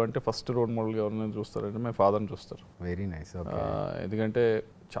చూస్తారు అంటే ఫస్ట్ రోల్ మోడల్గా ఎవరినైనా చూస్తారంటే మా ఫాదర్ని చూస్తారు. Very nice. ఎందుకంటే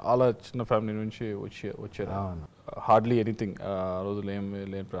చాలా చిన్న ఫ్యామిలీ నుంచి వచ్చారు, హార్డ్లీ ఎనీథింగ్ ఆ రోజులు ఏం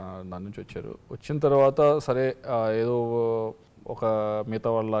లేని దాని నుంచి వచ్చారు. వచ్చిన తర్వాత సరే ఏదో ఒక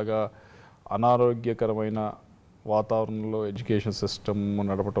మిగతా వాళ్ళలాగా అనారోగ్యకరమైన వాతావరణంలో ఎడ్యుకేషన్ సిస్టమ్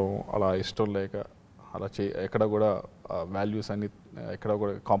నడపడం అలా ఇష్టం లేక అలా ఎక్కడ కూడా వాల్యూస్ అన్ని ఎక్కడ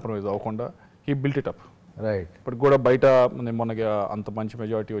కూడా కాంప్రమైజ్ అవ్వకుండా he built it up. Right. ఇప్పటికి కూడా బయట మనకి అంత మంచి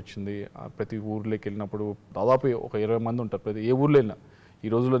మెజారిటీ వచ్చింది. ప్రతి ఊర్లోకి వెళ్ళినప్పుడు దాదాపు ఒక 20 మంది ఉంటారు ప్రతి ఏ ఊర్లో వెళ్ళినా. ఈ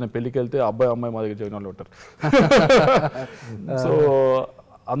రోజుల్లో నేను పెళ్ళికి వెళ్తే అబ్బాయి అమ్మాయి మా దగ్గర జాయిన్ వాళ్ళు ఉంటారు. సో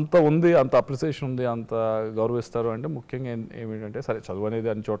అంత ఉంది, అంత అప్రిసియేషన్ ఉంది, అంత గౌరవిస్తారు. అంటే ముఖ్యంగా ఏమిటంటే సరే చదువు అనేది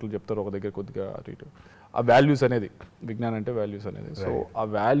అన్ని చోట్ల చెప్తారు, ఒక దగ్గర కొద్దిగా అటు ఇటు. ఆ వాల్యూస్ అనేది, విజ్ఞానం అంటే వాల్యూస్ అనేది, సో ఆ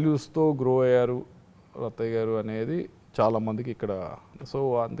వాల్యూస్తో గ్రో అయ్యారు రత్తయ్య గారు అనేది చాలామందికి ఇక్కడ. సో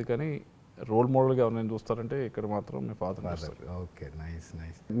అందుకని రోల్ మోడల్గా ఎవరైనా చూస్తారంటే ఇక్కడ మాత్రం మీ ఫాదర్. Okay, nice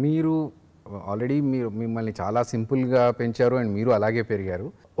nice. మీరు ఆల్రెడీ మిమ్మల్ని చాలా సింపుల్గా పెంచారు అండ్ మీరు అలాగే పెరిగారు.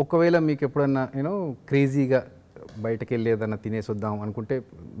 ఒకవేళ మీకు ఎప్పుడన్నా క్రేజీగా బయటకు వెళ్ళి ఏదన్నా తినేసి వద్దాం అనుకుంటే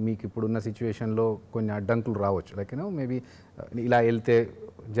మీకు ఇప్పుడున్న సిచ్యువేషన్లో కొన్ని అడ్డంకులు రావచ్చు, లైక్ మేబీ ఇలా వెళ్తే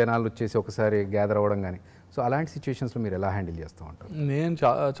జనాలు వచ్చేసి ఒకసారి గ్యాదర్ అవ్వడం కానీ, సో అలాంటి సిచ్యువేషన్స్లో మీరు ఎలా హ్యాండిల్ చేస్తూ ఉంటారు? నేను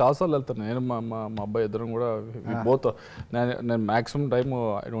చాలాసార్లు వెళ్తాను. నేను మా అబ్బాయి ఇద్దరం కూడా బోత్. నేను maximum time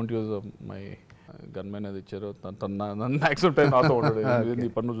I don't use my gunmen అది ఇచ్చారు, నన్ను మ్యాక్సిమం టైం నాతో ఉండడు, ఈ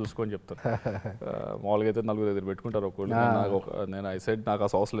పన్ను చూసుకొని చెప్తాను. మామూలుగా అయితే 4 ఎదురు పెట్టుకుంటారు ఒకళ్ళు, నేను ఐ సైడ్ నాకు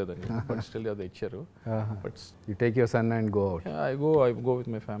అసలు అవసరం లేదండి, బట్ స్టిల్ అది ఇచ్చారు. But you take your son and go out? I go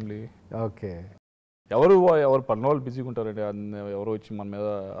with my family. Okay. ఎవరు పన్ను వాళ్ళు బిజీగా ఉంటారండి, ఎవరు వచ్చి మన మీద.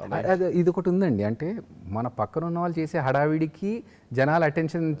 ఇది ఒకటి ఉందండి, అంటే మన పక్కన ఉన్న వాళ్ళు చేసే హడావిడికి జనాల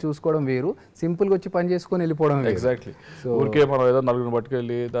అటెన్షన్ చూసుకోవడం వేరు, సింపుల్గా వచ్చి పని చేసుకొని వెళ్ళిపోవడం. ఎగ్జాక్ట్లీ. ఊరికే మనం ఏదో 4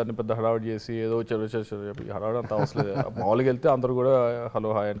 పట్టుకెళ్ళి దాన్ని పెద్ద హడావిడి చేసి ఏదో వచ్చారు హడావిడి అంత అవసరం లేదు. మామూలుగా వెళ్తే అందరూ కూడా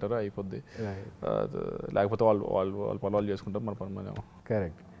హలో హాయ్ అంటారు, అయిపోద్ది. లేకపోతే వాళ్ళు పని వాళ్ళు చేసుకుంటారు, మన పని మనం.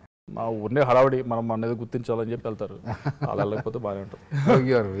 కరెక్ట్. మా ఊరినే హడావడి మనం అనేది గుర్తించాలని చెప్పి వెళ్తారు. అలా వెళ్ళకపోతే బాగానే ఉంటుంది.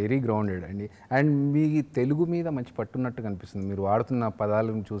 యు ఆర్ వెరీ గ్రౌండెడ్ అండి. అండ్ మీ తెలుగు మీద మంచి పట్టున్నట్టు కనిపిస్తుంది మీరు వాడుతున్న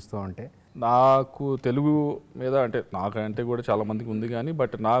పదాలను చూస్తూ ఉంటే. నాకు తెలుగు మీద అంటే నాకంటే కూడా చాలా మందికి ఉంది కానీ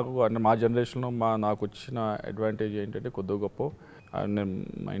బట్ నాకు అంటే మా జనరేషన్లో నాకు వచ్చిన అడ్వాంటేజ్ ఏంటంటే కొద్దిగా గొప్ప నేను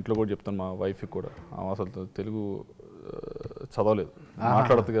మా ఇంట్లో కూడా చెప్తాను, మా వైఫ్కి కూడా అసలు తెలుగు చదవలేదు,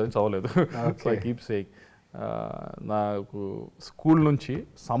 మాట్లాడుతుంది కదా చదవలేదు. సో ఐ కీప్ సేయింగ్ నాకు స్కూల్ నుంచి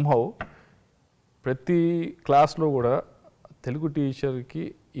సంహౌ ప్రతి క్లాస్లో కూడా తెలుగు టీచర్కి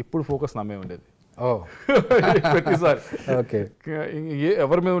ఇప్పుడు ఫోకస్ నా మీద ఉండేది. ప్రతిసారి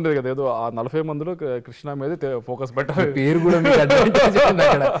ఎవరి మీద ఉండేది కదా, ఏదో ఆ 40 మందిలో కృష్ణ మీద ఫోకస్ పెట్టాలి. పేరు కూడా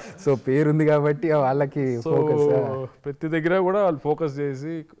సో పేరు ఉంది కాబట్టి వాళ్ళకి ప్రతి దగ్గర కూడా వాళ్ళు ఫోకస్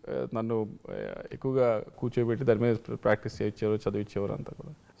చేసి నన్ను ఎక్కువగా కూర్చోబెట్టి దాని మీద ప్రాక్టీస్ చేయించారు, చదివించేవారు అంతా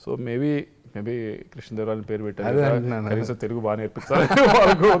కూడా. సో మేబీ కృష్ణ దేవరాయలు పేరు పెట్టారు, కనీసం తెలుగు బాగా నేర్పిస్తారు.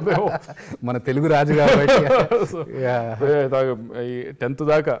 మన తెలుగు రాజు కాబట్టి 10th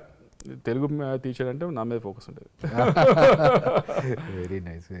దాకా తెలుగు టీచర్ అంటే నా మీద ఫోకస్ ఉంటుంది. Very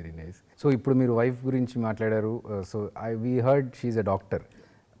nice, very nice. So ఇప్పుడు మీరు వైఫ్ గురించి మాట్లాడారు. So we heard she a doctor.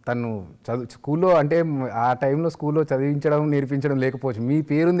 తను స్కూల్లో అంటే ఆ టైంలో స్కూల్లో చదివించడం నేర్పించడం లేకపోవచ్చు, మీ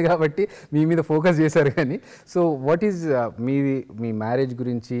పేరుంది కాబట్టి మీ మీద ఫోకస్ చేశారు. కానీ so what is me marriage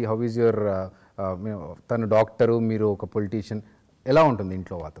గురించి, హౌ ఈజ్ యువర్ తను డాక్టరు, మీరు ఒక పొలిటీషియన్, ఎలా ఉంటుంది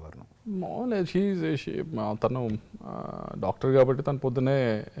ఇంట్లో వాతావరణం? తను డాక్టర్ కాబట్టి తను పొద్దున్నే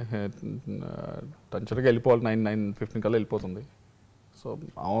టంచర్గా వెళ్ళిపోవాలి, 9:15 కల్లా వెళ్ళిపోతుంది. సో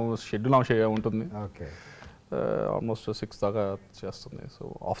షెడ్యూల్ ఉంటుంది. ఓకే. ఆల్మోస్ట్ 6 దాకా చేస్తుంది. So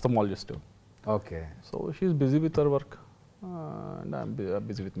ophthalmologist. Okay. So she is busy with her work and I'm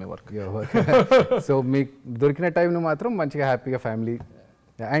busy with my work. So మీకు దొరికిన టైంను మాత్రం మంచిగా హ్యాపీగా ఫ్యామిలీ.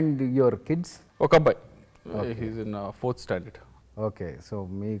 And your kids? ఒక అబ్బాయి, he's in 4th standard. Okay. So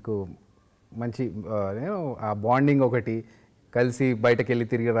మీకు మంచి ఆ బాండింగ్ ఒకటి, కలిసి బయటకు వెళ్ళి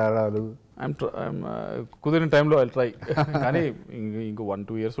తిరిగి రావడాలు. కుదిరిన టైంలో ఐ ట్రై. కానీ ఇంకో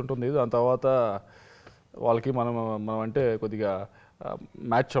 1-2 years ఉంటుంది. దాని తర్వాత వాళ్ళకి మనం అంటే కొద్దిగా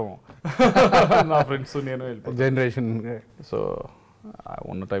మ్యాచ్ అవ్వం. నా ఫ్రెండ్స్ నేను జనరేషన్. సో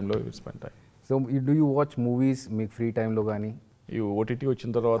ఉన్న టైంలో spend time. So do you watch movies మీకు ఫ్రీ టైంలో? కానీ ఈ ఓటీటీ వచ్చిన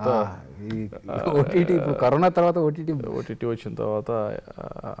తర్వాత, ఓటీటీ కరోనా తర్వాత ఓటీటీ వచ్చిన తర్వాత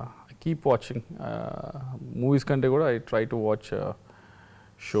కీప్ వాచింగ్ మూవీస్ కంటే కూడా I try to watch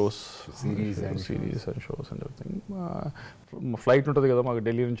shows, series and shows and everything. Flight ఉంటుంది కదా మాకు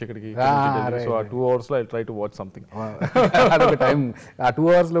ఢిల్లీ నుంచి ఇక్కడికి, సో ఆ 2 hours I try to watch something. అదొక టైం. ఆ 2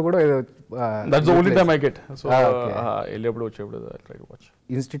 hours కూడా that's the only time I get. So వెళ్ళేప్పుడు వచ్చేప్పుడు I try to watch.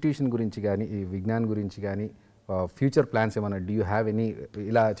 Institution గురించి కానీ, ఈ విజ్ఞాన్ గురించి కానీ ఫ్యూచర్ ప్లాన్స్ ఏమన్నా, డూ యూ హ్యావ్ ఎనీ,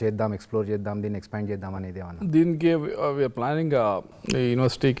 ఇలా చేద్దాం, ఎక్స్ప్లోర్ చేద్దాం, దీన్ని ఎక్స్పాండ్ చేద్దాం అనేది ఏమన్నా? దీనికి ప్లానింగ్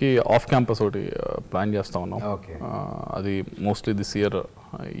యూనివర్సిటీకి ఆఫ్ క్యాంపస్ ఒకటి ప్లాన్ చేస్తా ఉన్నాం. అది మోస్ట్లీ దిస్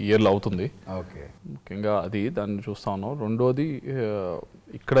ఇయర్లో అవుతుంది. ఓకే. ముఖ్యంగా అది దాన్ని చూస్తా ఉన్నాం. రెండోది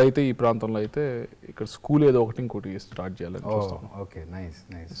ఇక్కడైతే ఈ ప్రాంతంలో అయితే ఇక్కడ స్కూల్ ఏదో ఒకటి ఇంకోటి స్టార్ట్ చేయాలని చూస్తాం. Okay, nice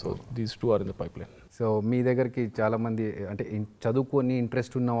nice. So these 2 are in the pipeline. So మీ దగ్గరికి చాలామంది అంటే చదువుకొని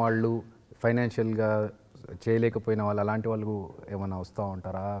ఇంట్రెస్ట్ ఉన్న వాళ్ళు, ఫైనాన్షియల్గా చేయలేకపోయిన వాళ్ళు, అలాంటి వాళ్ళు ఏమన్నా వస్తూ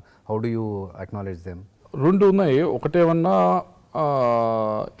ఉంటారా? How do you acknowledge them? 2 ఉన్నాయి. ఒకటేమన్నా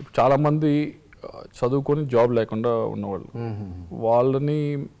చాలామంది చదువుకొని జాబ్ లేకుండా ఉన్నవాళ్ళు, వాళ్ళని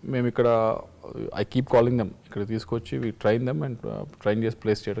మేము ఇక్కడ ఐ కీప్ కాలింగ్ దెమ్, ఇక్కడ తీసుకొచ్చి వి ట్రైన్ దెమ్ అండ్ ట్రైన్ చేసి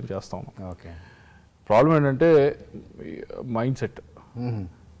ప్లేస్ చేయడం చేస్తాం. ఓకే. ప్రాబ్లం ఏంటంటే మైండ్ సెట్.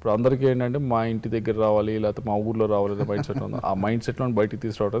 ఇప్పుడు అందరికీ ఏంటంటే మా ఇంటి దగ్గర రావాలి, లేకపోతే మా ఊర్లో రావాలి అనే మైండ్ సెట్ ఉంది. ఆ మైండ్ సెట్లో బయటికి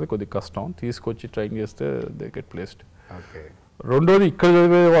తీసుకురావడం కొద్దిగా కష్టం. తీసుకొచ్చి ట్రైన్ చేస్తే దే గెట్ ప్లేస్డ్. ఓకే. రెండోది ఇక్కడ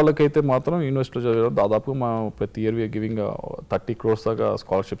చదివే వాళ్ళకైతే మాత్రం యూనివర్సిటీలో చదివే దాదాపుగా మనం ప్రతి ఇయర్ వీఆర్ గివింగ్ 30 crores దాకా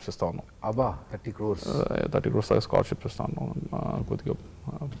స్కాలర్షిప్స్ ఇస్తా ఉన్నాం. అబ్బా, 30 crores దాకా స్కాలర్షిప్స్ ఇస్తా ఉన్నాం. కొద్దిగా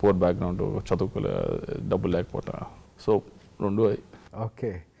పూర్ బ్యాక్గ్రౌండ్, చదువుకోలే, డబ్బులు లేకపోతే. సో 2.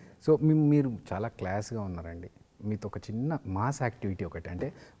 ఓకే. సో మీరు చాలా క్లాస్గా ఉన్నారండి. మీతో ఒక చిన్న మాస్ యాక్టివిటీ ఒకటి, అంటే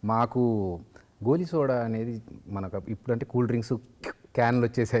మాకు గోలీ సోడా అనేది మనకు ఇప్పుడంటే కూల్ డ్రింక్స్ క్యాన్లు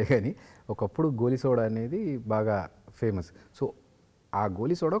వచ్చేసాయి, కానీ ఒకప్పుడు గోలీ సోడా అనేది బాగా ఫేమస్. సో ఆ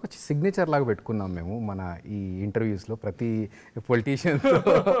గోలీ సోడా ఒక సిగ్నేచర్ లాగా పెట్టుకున్నాం మేము మన ఈ ఇంటర్వ్యూస్లో. ప్రతి పొలిటీషియన్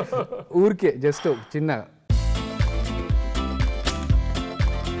ఊరికే జస్ట్ చిన్న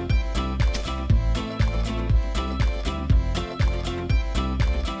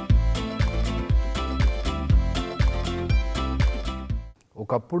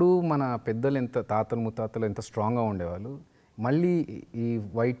ఒకప్పుడు మన పెద్దలు ఎంత, తాతలు ముత్తాతలు ఎంత స్ట్రాంగ్గా ఉండేవాళ్ళు. మళ్ళీ ఈ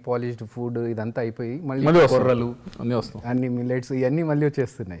వైట్ పాలిష్డ్ ఫుడ్ ఇదంతా అయిపోయి మళ్ళీ కొర్రలు, అన్ని మిల్లెట్స్, ఇవన్నీ మళ్ళీ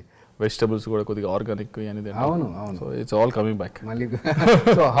వచ్చేస్తున్నాయి. వెజిటబుల్స్ కూడా కొద్దిగా ఆర్గానిక్ అనేది. అవును. So it's all coming back. మళ్ళీ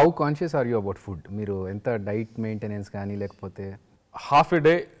so how conscious are you about food? మీరు ఎంత డైట్ మెయింటెనెన్స్ కానీ లేకపోతే హాఫ్ ఏ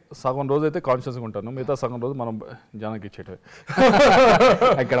డే సగం రోజు అయితే కాన్షియస్గా ఉంటాను, మిగతా సగం రోజు మనం జనానికి ఇచ్చేటవి.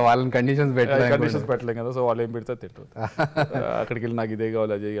 అక్కడ వాళ్ళని కండిషన్స్ పెట్టలేం కదా, సో వాళ్ళు ఏం పెడితే తింటారు. అక్కడికి వెళ్ళి నాకు ఇదే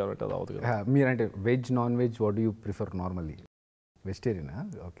కావాలి అదే కావాలంటే అది అవుతుంది కదా. మీరంటే veg non veg what do you prefer normally? వెజిటేరియనా?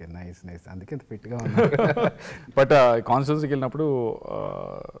 Okay, nice. అందుకే ఇంత ఫిట్గా ఉన్నారు. బట్ కాన్స్టిట్యూన్సీకి వెళ్ళినప్పుడు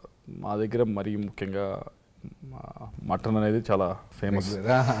మా దగ్గర మరీ ముఖ్యంగా మటన్ అనేది చాలా ఫేమస్,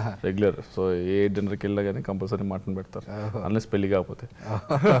 రెగ్యులర్. సో ఏ డిన్నర్కి వెళ్ళినా కానీ కంపల్సరీ మటన్ పెడతారు, అన్లెస్ పెళ్లి కాకపోతే.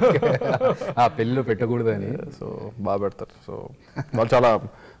 పెళ్ళిలో పెట్టకూడదని. సో బాగా పెడతారు. సో వాళ్ళు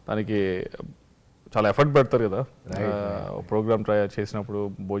దానికి చాలా ఎఫర్ట్ పెడతారు కదా. ప్రోగ్రామ్ ట్రై చేసినప్పుడు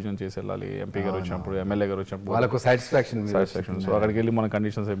భోజనం చేసి వెళ్ళాలి, ఎంపీ గారు వచ్చినప్పుడు, ఎమ్మెల్యే గారు వచ్చినప్పుడు వాళ్ళకు సాటిస్ఫాక్షన్. సో అక్కడికి వెళ్ళి మన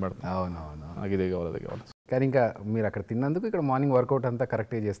కండిషన్స్ ఏం పెడతాం. అవునవును. నాకు ఇదే కావాలి అదే కావాలి. కానీ ఇంకా మీరు అక్కడ తిన్నందుకు ఇక్కడ మార్నింగ్ వర్కౌట్ అంతా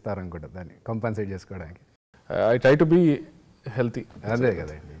కరెక్ట్గా చేస్తారనుకుంటా, దాన్ని కంపన్సేట్ చేసుకోవడానికి. I try to be healthy. అదే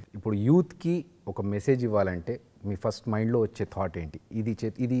కదండి. ఇప్పుడు యూత్కి ఒక మెసేజ్ ఇవ్వాలంటే మీ ఫస్ట్ మైండ్లో వచ్చే థాట్ ఏంటి?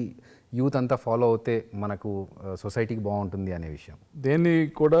 ఇది యూత్ అంతా ఫాలో అవుతే మనకు సొసైటీకి బాగుంటుంది అనే విషయం. దేన్ని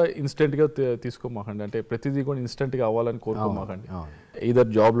కూడా ఇన్స్టెంట్గా తీసుకోమాకండి, అంటే ప్రతిదీ కూడా ఇన్స్టెంట్గా అవ్వాలని కోరుకోమాకండి. ఈదర్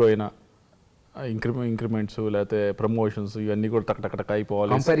జాబ్లో అయినా ఇంక్రిమెంట్స్ లేకపోతే ప్రమోషన్స్ ఇవన్నీ కూడా టక్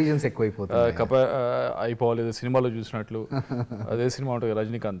అయిపోవాలి, కంపారిజన్స్ ఎక్కువైపోతాయి, అయిపోవాలి. సినిమాలో చూసినట్లు అదే సినిమా ఉంటుంది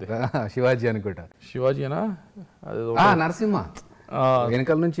రజనీకాంత్, శివాజీ అనుకుంటా. శివాజీనా అదే నరసింహ,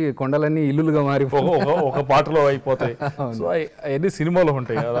 వెనకాల నుంచి కొండలన్నీ ఇల్లులుగా మారిపోయి ఒక పాటలో అయిపోతాయి. సో అవన్నీ సినిమాలో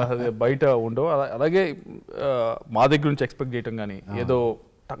ఉంటాయి, అదే బయట ఉండవు. అలాగే మా దగ్గర నుంచి ఎక్స్పెక్ట్ చేయటం కానీ ఏదో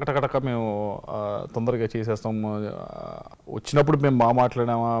టక మేము తొందరగా చేసేస్తాం, వచ్చినప్పుడు మేము బాగా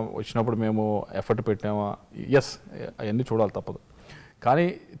మాట్లాడామా, వచ్చినప్పుడు మేము ఎఫర్ట్ పెట్టామా, ఎస్ అవన్నీ చూడాలి తప్పదు. కానీ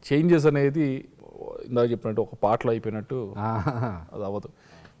చేంజెస్ అనేది ఇందాక చెప్పినట్టు ఒక పాటలో అయిపోయినట్టు అది అవ్వదు.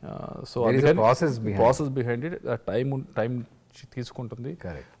 So process behind it time తీసుకుంటుంది.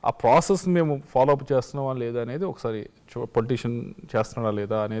 ఆ ప్రాసెస్ మేము ఫాలో అప్ చేస్తున్నామా లేదా అనేది ఒకసారి పొలిటీషియన్ చేస్తున్నాడా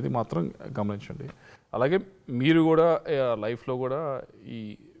లేదా అనేది మాత్రం గమనించండి. అలాగే మీరు కూడా లైఫ్లో కూడా ఈ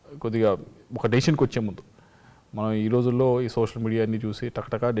కొద్దిగా ఒక డెసిషన్కి వచ్చే ముందు, మనం ఈ రోజుల్లో ఈ సోషల్ మీడియా అన్ని చూసి టక్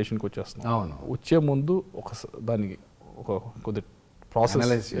డెసిషన్కి వచ్చేస్తున్నాం. వచ్చే ముందు దానికి ఒక కొద్ది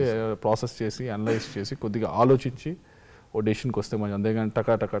ప్రాసెస్ చేసి అనలైజ్ చేసి కొద్దిగా ఆలోచించి ఓ డెసిషన్కి వస్తే మనం, అంతేగాని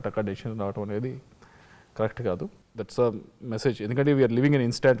టక డెసిషన్ రావడం అనేది కరెక్ట్ కాదు. That's a message. ఎందుకంటే we are living in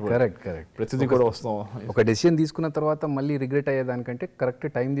instant. Correct. ప్రతిదీ కూడా వస్తాం. ఒక డెసిషన్ తీసుకున్న తర్వాత మళ్ళీ రిగ్రెట్ అయ్యేదానికంటే కరెక్ట్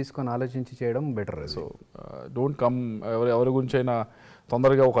టైం తీసుకొని ఆలోచించి చేయడం బెటర్. సో డోంట్ కమ్ ఎవరి గురించి అయినా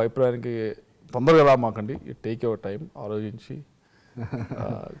తొందరగా ఒక అభిప్రాయానికి తొందరగా రామాకండి. టేక్ యువర్ టైం, ఆలోచించి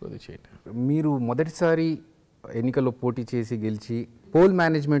కొద్దిగా చేయండి. మీరు మొదటిసారి ఎన్నికల్లో పోటీ చేసి గెలిచి పోల్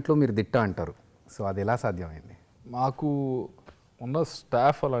మేనేజ్మెంట్లో మీరు దిట్ట అంటారు. సో అది ఎలా సాధ్యమైంది? మాకు ఉన్న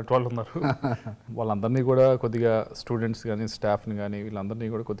స్టాఫ్ అలాంటి వాళ్ళు ఉన్నారు. వాళ్ళందరినీ కూడా కొద్దిగా స్టూడెంట్స్ కానీ స్టాఫ్ని కానీ వీళ్ళందరినీ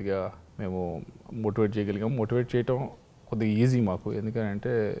కూడా కొద్దిగా మేము మోటివేట్ చేయగలిగాం. మోటివేట్ చేయటం కొద్దిగా ఈజీ మాకు,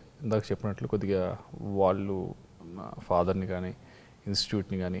 ఎందుకంటే ఇందాక చెప్పినట్లు కొద్దిగా వాళ్ళు ఫాదర్ని కానీ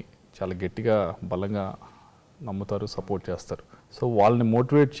ఇన్స్టిట్యూట్ని కానీ చాలా గట్టిగా బలంగా నమ్ముతారు, సపోర్ట్ చేస్తారు. సో వాళ్ళని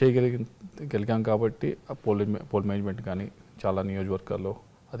మోటివేట్ చేయగలిగాం కాబట్టి ఆ పోల్ మేనేజ్మెంట్ కానీ చాలా నియోజకవర్గాల్లో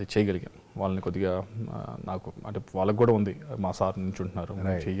అది చేయగలిగాం. వాళ్ళని కొద్దిగా నాకు అంటే వాళ్ళకి కూడా ఉంది, మా సార్ నించుంటున్నారు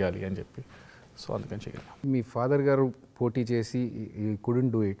చెయ్యాలి అని చెప్పి. సో అందుకని చేయగలిగాం. మీ ఫాదర్ గారు పోటీ చేసి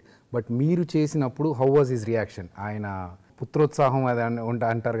కుడెంట్ డూ ఇట్, బట్ మీరు చేసినప్పుడు హౌ వాజ్ హిస్ రియాక్షన్? ఆయన పుత్రోత్సాహం అది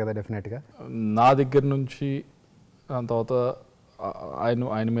అంటారు కదా డెఫినెట్గా. నా దగ్గర నుంచి దాని తర్వాత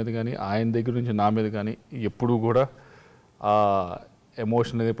ఆయన మీద కానీ ఆయన దగ్గర నుంచి నా మీద కానీ ఎప్పుడూ కూడా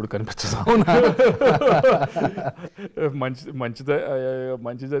ఎమోషన్ అనేది ఇప్పుడు కనిపించదు.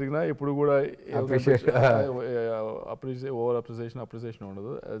 మంచి జరిగినా ఇప్పుడు కూడా ఓవర్ అప్రిసియేషన్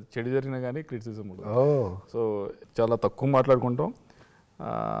ఉండదు. చెడు జరిగినా కానీ క్రిటిసిజం ఉండదు. సో చాలా తక్కువ మాట్లాడుకుంటాం,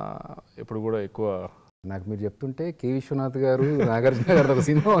 ఎప్పుడు కూడా ఎక్కువ. నాకు మీరు చెప్తుంటే కే విశ్వనాథ్ గారు, నాగార్జున గారు ఒక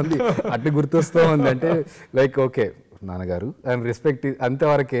సినిమా ఉంది అట్లా గుర్తొస్తూ ఉంది. అంటే లైక్ ఓకే నాన్నగారు అండ్ రెస్పెక్ట్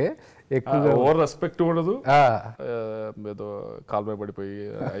అంతవరకే, ఎక్కువ ఓవర్ రెస్పెక్ట్ ఉండదు. ఏదో కాల్పై పడిపోయి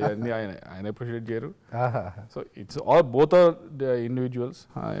అవన్నీ ఆయన అప్రిషియేట్ చేయరు. So it's all both are individuals.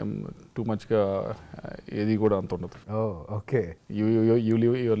 I'm two మచ్గా ఏది కూడా అంత ఉండదు. Okay,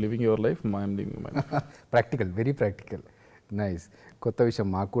 you're living your life, I'm living my. Practical, very practical. Nice. కొత్త విషయం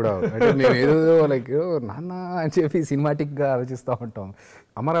మాకు కూడా. అంటే మేము ఏదో లైక్ నాన్న అని చెప్పి సినిమాటిక్గా ఆలోచిస్తూ ఉంటాం.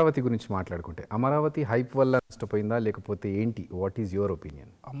 అమరావతి గురించి మాట్లాడుకుంటే, అమరావతి హైప్ వల్ల నష్టపోయిందా లేకపోతే ఏంటి? What is your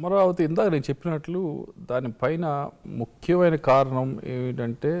opinion? Amaravati ఇందాక నేను చెప్పినట్లు దానిపైన ముఖ్యమైన కారణం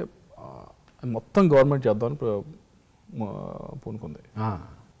ఏమిటంటే మొత్తం గవర్నమెంట్ చేద్దామని పూనుకుంది.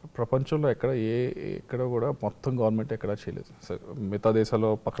 ప్రపంచంలో ఎక్కడ కూడా మొత్తం గవర్నమెంట్ ఎక్కడా చేయలేదు. మిగతా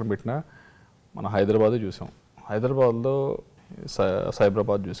దేశాల్లో పక్కన పెట్టినా మన హైదరాబాదే చూసాం. హైదరాబాద్లో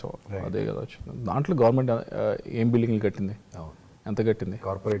సైబరాబాద్ చూసాం, అదే కదా వచ్చింది. దాంట్లో గవర్నమెంట్ ఏం బిల్డింగ్లు కట్టింది, ఎంత కట్టింది?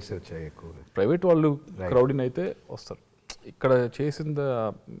 కార్పొరేట్స్ వచ్చాయి ఎక్కువ. ప్రైవేట్ వాళ్ళు క్రౌడింగ్ అయితే వస్తారు. ఇక్కడ చేసిన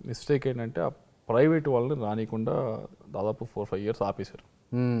మిస్టేక్ ఏంటంటే ఆ ప్రైవేట్ వాళ్ళని రానియకుండా దాదాపు 4-5 years ఆపేశారు.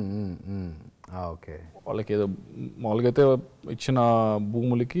 ఓకే. వాళ్ళకి ఏదో మామూలుగా అయితే ఇచ్చిన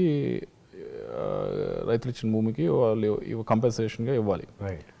భూములకి, రైతులు ఇచ్చిన భూమికి వాళ్ళు కంపెన్సేషన్గా ఇవ్వాలి.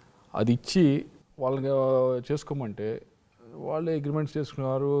 అది ఇచ్చి వాళ్ళకి చేసుకోమంటే వాళ్ళు అగ్రిమెంట్స్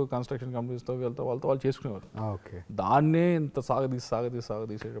చేసుకునేవారు, కన్స్ట్రక్షన్ కంపెనీస్తో వాళ్ళతో వాళ్ళు చేసుకునేవారు. దాన్నే ఇంత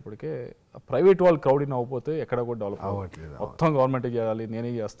సాగదీసేటప్పటికే ప్రైవేట్ వాళ్ళు క్రౌడింగ్ అవ్వకపోతే ఎక్కడ కూడా డెవలప్ అవ్వట్లేదు. మొత్తం గవర్నమెంట్ చేయాలి,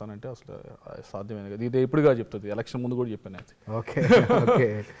 నేనే చేస్తానంటే అసలు సాధ్యమైన కదా. ఇది ఎప్పుడుగా చెప్తుంది, ఎలక్షన్ ముందు కూడా చెప్పాను అయితే.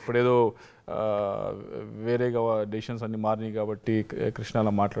 ఇప్పుడు ఏదో వేరేగా డెసిషన్స్ అన్ని మారినాయి కాబట్టి కృష్ణ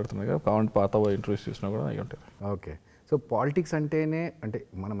అలా మాట్లాడుతున్నాయి కదా, కావాలంటే పాత ఇంటర్వ్యూస్ చూసినా కూడా అవి ఉంటాయి. ఓకే. సో పాలిటిక్స్ అంటేనే అంటే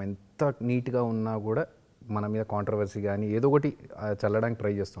మనం ఎంత నీట్గా ఉన్నా కూడా మన మీద కాంట్రవర్సీ కానీ ఏదో ఒకటి చల్లడానికి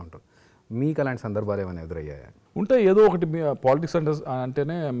ట్రై చేస్తూ ఉంటారు. మీకు అలాంటి సందర్భాలు ఏమైనా ఎదురయ్యాయా? ఉంటాయి. ఏదో ఒకటి పాలిటిక్స్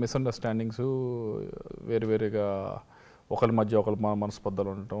అంటేనే మిస్అండర్స్టాండింగ్స్, వేరుగా ఒకరి మధ్య ఒకరి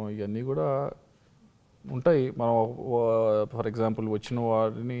మనస్పర్ధలు ఉండటం, ఇవన్నీ కూడా ఉంటాయి. మనం ఫర్ ఎగ్జాంపుల్ వచ్చిన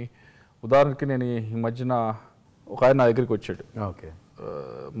వారిని, ఉదాహరణకి నేను ఈ మధ్యన ఒక ఆయన నా దగ్గరికి వచ్చాడు. ఓకే.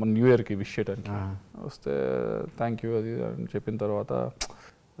 మన న్యూ ఇయర్కి విష్ చేయడానికి వస్తే థ్యాంక్ యూ అది అని చెప్పిన తర్వాత,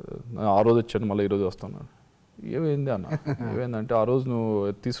 ఆ రోజు వచ్చాను, మళ్ళీ ఈరోజు వస్తున్నాను. ఏమైంది అన్న? ఏమైందంటే ఆ రోజు నువ్వు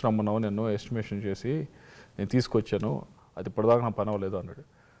తీసుకురమ్మన్నావు, నేను ఎస్టిమేషన్ చేసి నేను తీసుకొచ్చాను, అది ఇప్పటిదాకా నా పని అవ్వలేదు అన్నాడు.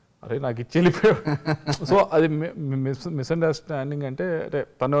 అరే నాకు ఇచ్చి వెళ్ళిపోయావు. సో అది మిస్అండర్స్టాండింగ్ అంటే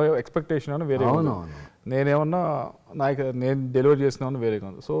తన ఎక్స్పెక్టేషన్ అని వేరే, నేనేమన్నా నేను డెలివరీ చేసినా వేరే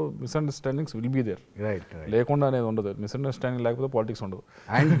కాదు. So misunderstandings will be there, లేకుండా అనేది ఉండదు. మిస్అండర్స్టాండింగ్ లేకపోతే పాలిటిక్స్ ఉండదు.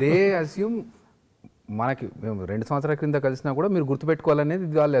 అండ్ దే అస్యూమ్ మనకి మేము 2 సంవత్సరాల క్రింద కలిసినా కూడా మీరు గుర్తుపెట్టుకోవాలనేది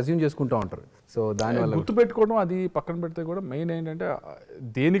వాళ్ళు అజ్యూమ్ చేసుకుంటూ ఉంటారు. సో దానివల్ల గుర్తుపెట్టుకోవడం అది పక్కన పెడితే కూడా మెయిన్ ఏంటంటే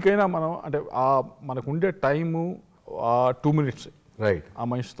దేనికైనా మనం అంటే మనకు ఉండే టైము 2 minutes రైట్ ఆ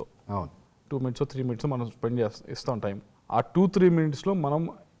మనిషితో 2 minutes 3 minutes మనం స్పెండ్ ఇస్తాం టైం. ఆ 2-3 minutesలో మనం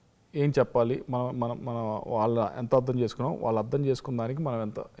ఏం చెప్పాలి, మన వాళ్ళ ఎంత అర్థం చేసుకున్నాం, వాళ్ళు అర్థం చేసుకున్న దానికి మనం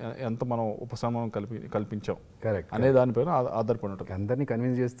ఎంత మనం ఉపశమనం కల్పించాం అనే దానిపైన ఆధారపడి ఉంటుంది. అందరినీ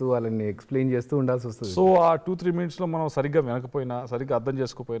కన్విన్స్ చేస్తూ వాళ్ళని ఎక్స్ప్లెయిన్ చేస్తూ ఉండాల్సి వస్తుంది. సో ఆ 2-3 minutesలో మనం సరిగ్గా వినకపోయినా, సరిగ్గా అర్థం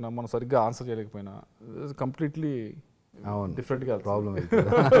చేసుకోకపోయినా, మనం సరిగ్గా ఆన్సర్ చేయలేకపోయినా కంప్లీట్లీ డిఫరెంట్గా ప్రాబ్లం.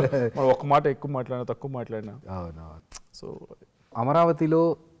 ఒక మాట ఎక్కువ మాట్లాడినా, తక్కువ మాట్లాడినా. సో అమరావతిలో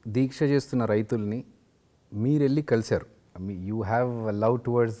దీక్ష చేస్తున్న రైతుల్ని మీరు వెళ్ళి కలిశారు. You have love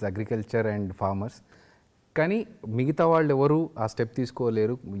towards agriculture and farmers, కానీ మిగతా వాళ్ళు ఎవరు ఆ స్టెప్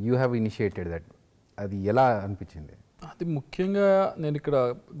తీసుకోలేరు. You have initiated that. అది ఎలా అనిపించింది? అది ముఖ్యంగా నేను ఇక్కడ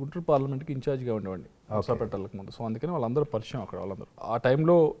గుంటూరు పార్లమెంట్కి ఇన్ఛార్జ్గా ఉండేవాడిని పెట్టాలకు ముందు. సో అందుకని వాళ్ళందరూ పరిచయం అక్కడ. వాళ్ళందరూ ఆ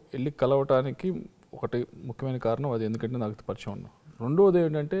టైంలో వెళ్ళి కలవటానికి ఒకటి ముఖ్యమైన కారణం అది, ఎందుకంటే నాకు పరిచయం ఉన్నాం. రెండవది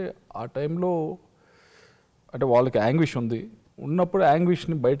ఏంటంటే ఆ టైంలో అంటే వాళ్ళకి యాంగ్విష్ ఉన్నప్పుడు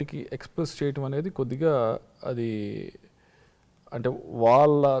యాంగ్విష్ని బయటికి ఎక్స్ప్రెస్ చేయటం అనేది కొద్దిగా అది అంటే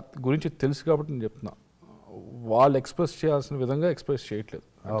వాళ్ళ గురించి తెలుసు కాబట్టి నేను చెప్తున్నా, వాళ్ళు ఎక్స్ప్రెస్ చేయాల్సిన విధంగా ఎక్స్ప్రెస్ చేయట్లేదు.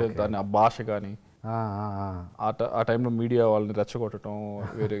 అంటే దాన్ని ఆ భాష కానీ ఆ టైంలో మీడియా వాళ్ళని రెచ్చగొట్టడం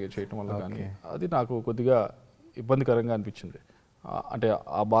వేరే చేయటం వల్ల కానీ అది నాకు కొద్దిగా ఇబ్బందికరంగా అనిపించింది. అంటే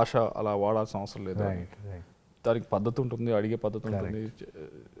ఆ భాష అలా వాడాల్సిన అవసరం లేదు, దానికి పద్ధతి ఉంటుంది, అడిగే పద్ధతి ఉంటుంది.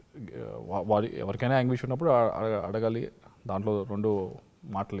 ఎవరికైనా యాంగ్విష్ ఉన్నప్పుడు అడగాలి, దాంట్లో 2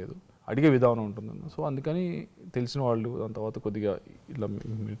 మాటలేదు, అడిగే విధానం ఉంటుంది. సో అందుకని తెలిసిన వాళ్ళు దాని తర్వాత కొద్దిగా ఇలా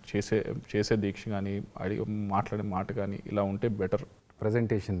చేసే దీక్ష కానీ మాట్లాడే మాట కానీ ఇలా ఉంటే బెటర్.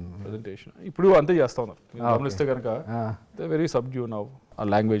 ప్రజెంటేషన్ ఇప్పుడు అంతే చేస్తా ఉన్నారు గమనిస్తే కనుక. వెరీ సబ్డ్యూ నౌ, ఆ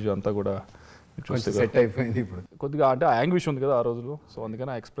లాంగ్వేజ్ అంతా కూడా సెట్ అయిపోయింది ఇప్పుడు కొద్దిగా. అంటే ఆ యాంగ్విష్ ఉంది కదా ఆ రోజులో, సో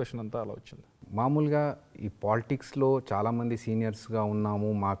అందుకని ఆ ఎక్స్ప్రెషన్ అంతా అలా వచ్చింది. మామూలుగా ఈ పాలిటిక్స్లో చాలామంది సీనియర్స్గా ఉన్నాము,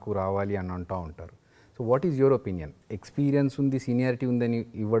 మాకు రావాలి అని అంటూ ఉంటారు. So what is your opinion? Experience ఉంది, సీనియారిటీ ఉందని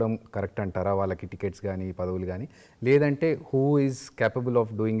ఇవ్వడం కరెక్ట్ అంటారా వాళ్ళకి టికెట్స్ కానీ పదవులు కానీ, లేదంటే who is capable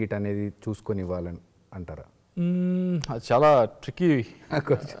of doing it అనేది చూసుకొని ఇవ్వాలని అంటారా? అది చాలా ట్రికీ,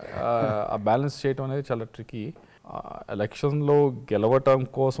 ఆ బ్యాలెన్స్ చేయడం అనేది చాలా ట్రికీ. ఎలక్షన్లో గెలవటం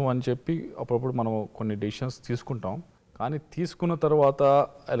కోసం అని చెప్పి అప్పుడప్పుడు మనం కొన్ని డెసిషన్స్ తీసుకుంటాం, కానీ తీసుకున్న తర్వాత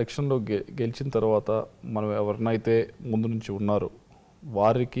ఎలక్షన్లో గెలిచిన తర్వాత మనం ఎవరినైతే ముందు నుంచి ఉన్నారో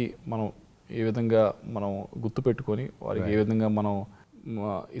వారికి మనం ఏ విధంగా మనం గుర్తుపెట్టుకొని వారికి ఏ విధంగా మనం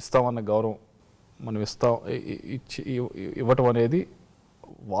ఇస్తామన్న గౌరవం మనం ఇవ్వటం అనేది,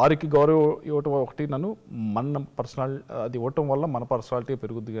 వారికి గౌరవం ఇవ్వటం ఒకటి, మన పర్సనాలిటీ అది ఇవ్వటం వల్ల మన పర్సనాలిటీ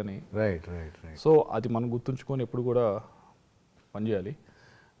పెరుగుద్ది కానీ. రైట్. సో అది మనం గుర్తుంచుకొని ఎప్పుడు కూడా పనిచేయాలి.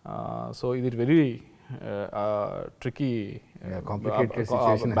 సో ఇది very tricky complicated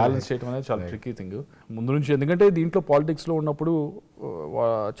situation. Balance చేయడం అనేది చాలా ట్రికీ థింగ్ ముందు నుంచి. ఎందుకంటే దీంట్లో పాలిటిక్స్లో ఉన్నప్పుడు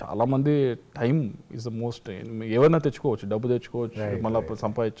చాలామంది టైం ఈజ్ ద మోస్ట్. ఎవరైనా తెచ్చుకోవచ్చు, డబ్బు తెచ్చుకోవచ్చు, మళ్ళీ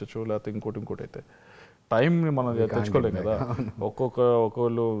సంపాదించవచ్చు, లేకపోతే ఇంకోటి అయితే టైంని మనం తెచ్చుకోలేం కదా.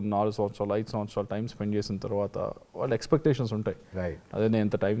 ఒక్కొక్కళ్ళు 4 సంవత్సరాలు 5 సంవత్సరాలు టైం స్పెండ్ చేసిన తర్వాత వాళ్ళ ఎక్స్పెక్టేషన్స్ ఉంటాయి. అదే నేను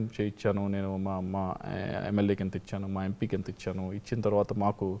ఎంత టైం ఇచ్చాను, నేను మా ఎమ్మెల్యేకి ఎంత ఇచ్చాను, మా ఎంపీకి ఎంత ఇచ్చాను, ఇచ్చిన తర్వాత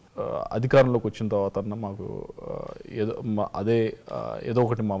మాకు అధికారంలోకి వచ్చిన తర్వాత మాకు ఏదో అదే ఏదో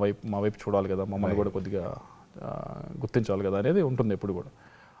ఒకటి మా వైపు చూడాలి కదా, మమ్మల్ని కూడా కొద్దిగా గుర్తించాలి కదా అనేది ఉంటుంది ఎప్పుడు కూడా.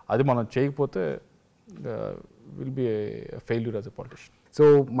 అది మనం చేయకపోతే will be A failure as a politician. So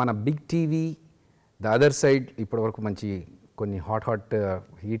మన big TV the other side ఇప్పటివరకు మంచి కొన్ని హాట్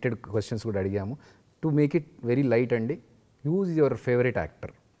హీటెడ్ క్వశ్చన్స్ కూడా అడిగాము. To make it very light అండి, who is your favourite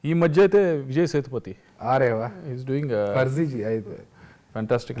actor? ఈ మధ్య అయితే విజయ్ సేతుపతి. ఆరేవా, ఈజ్ డూయింగ్ ఫర్జీజీ అయితే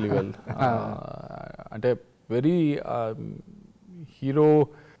ఫ్యాంటాస్టిక్లీ వెల్. అంటే వెరీ హీరో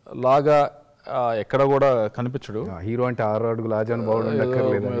లాగా ఎక్కడ కూడా కనిపించడు. హీరో అంటే 6 అడుగులు ఆజాన్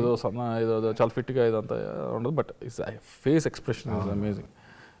బాగుండక్కర్లేదు, ఏదో ఏదో చాలా ఫిట్గా ఇదంతా ఉండదు. But is face expression is amazing.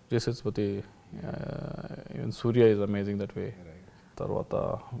 Vijay Sethupathi, even Surya is amazing that way. తర్వాత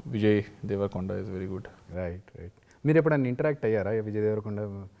Vijay Devarakonda is very good. Right. మీరు ఎప్పుడన్నా ఇంటరాక్ట్ అయ్యారా విజయ్ దేవరకొండ?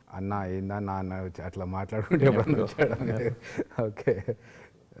 అన్న ఏందా నా అన్న అట్లా మాట్లాడుకుంటే ఎప్పుడన్నా వచ్చాడా?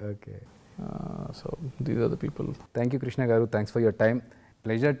 Okay. So these are the people. Thank you Krishna గారు, thanks for your time.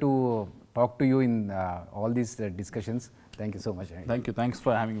 Pleasure to talk to you in all these discussions. Thank you so much. Thanks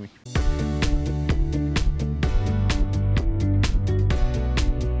for having me.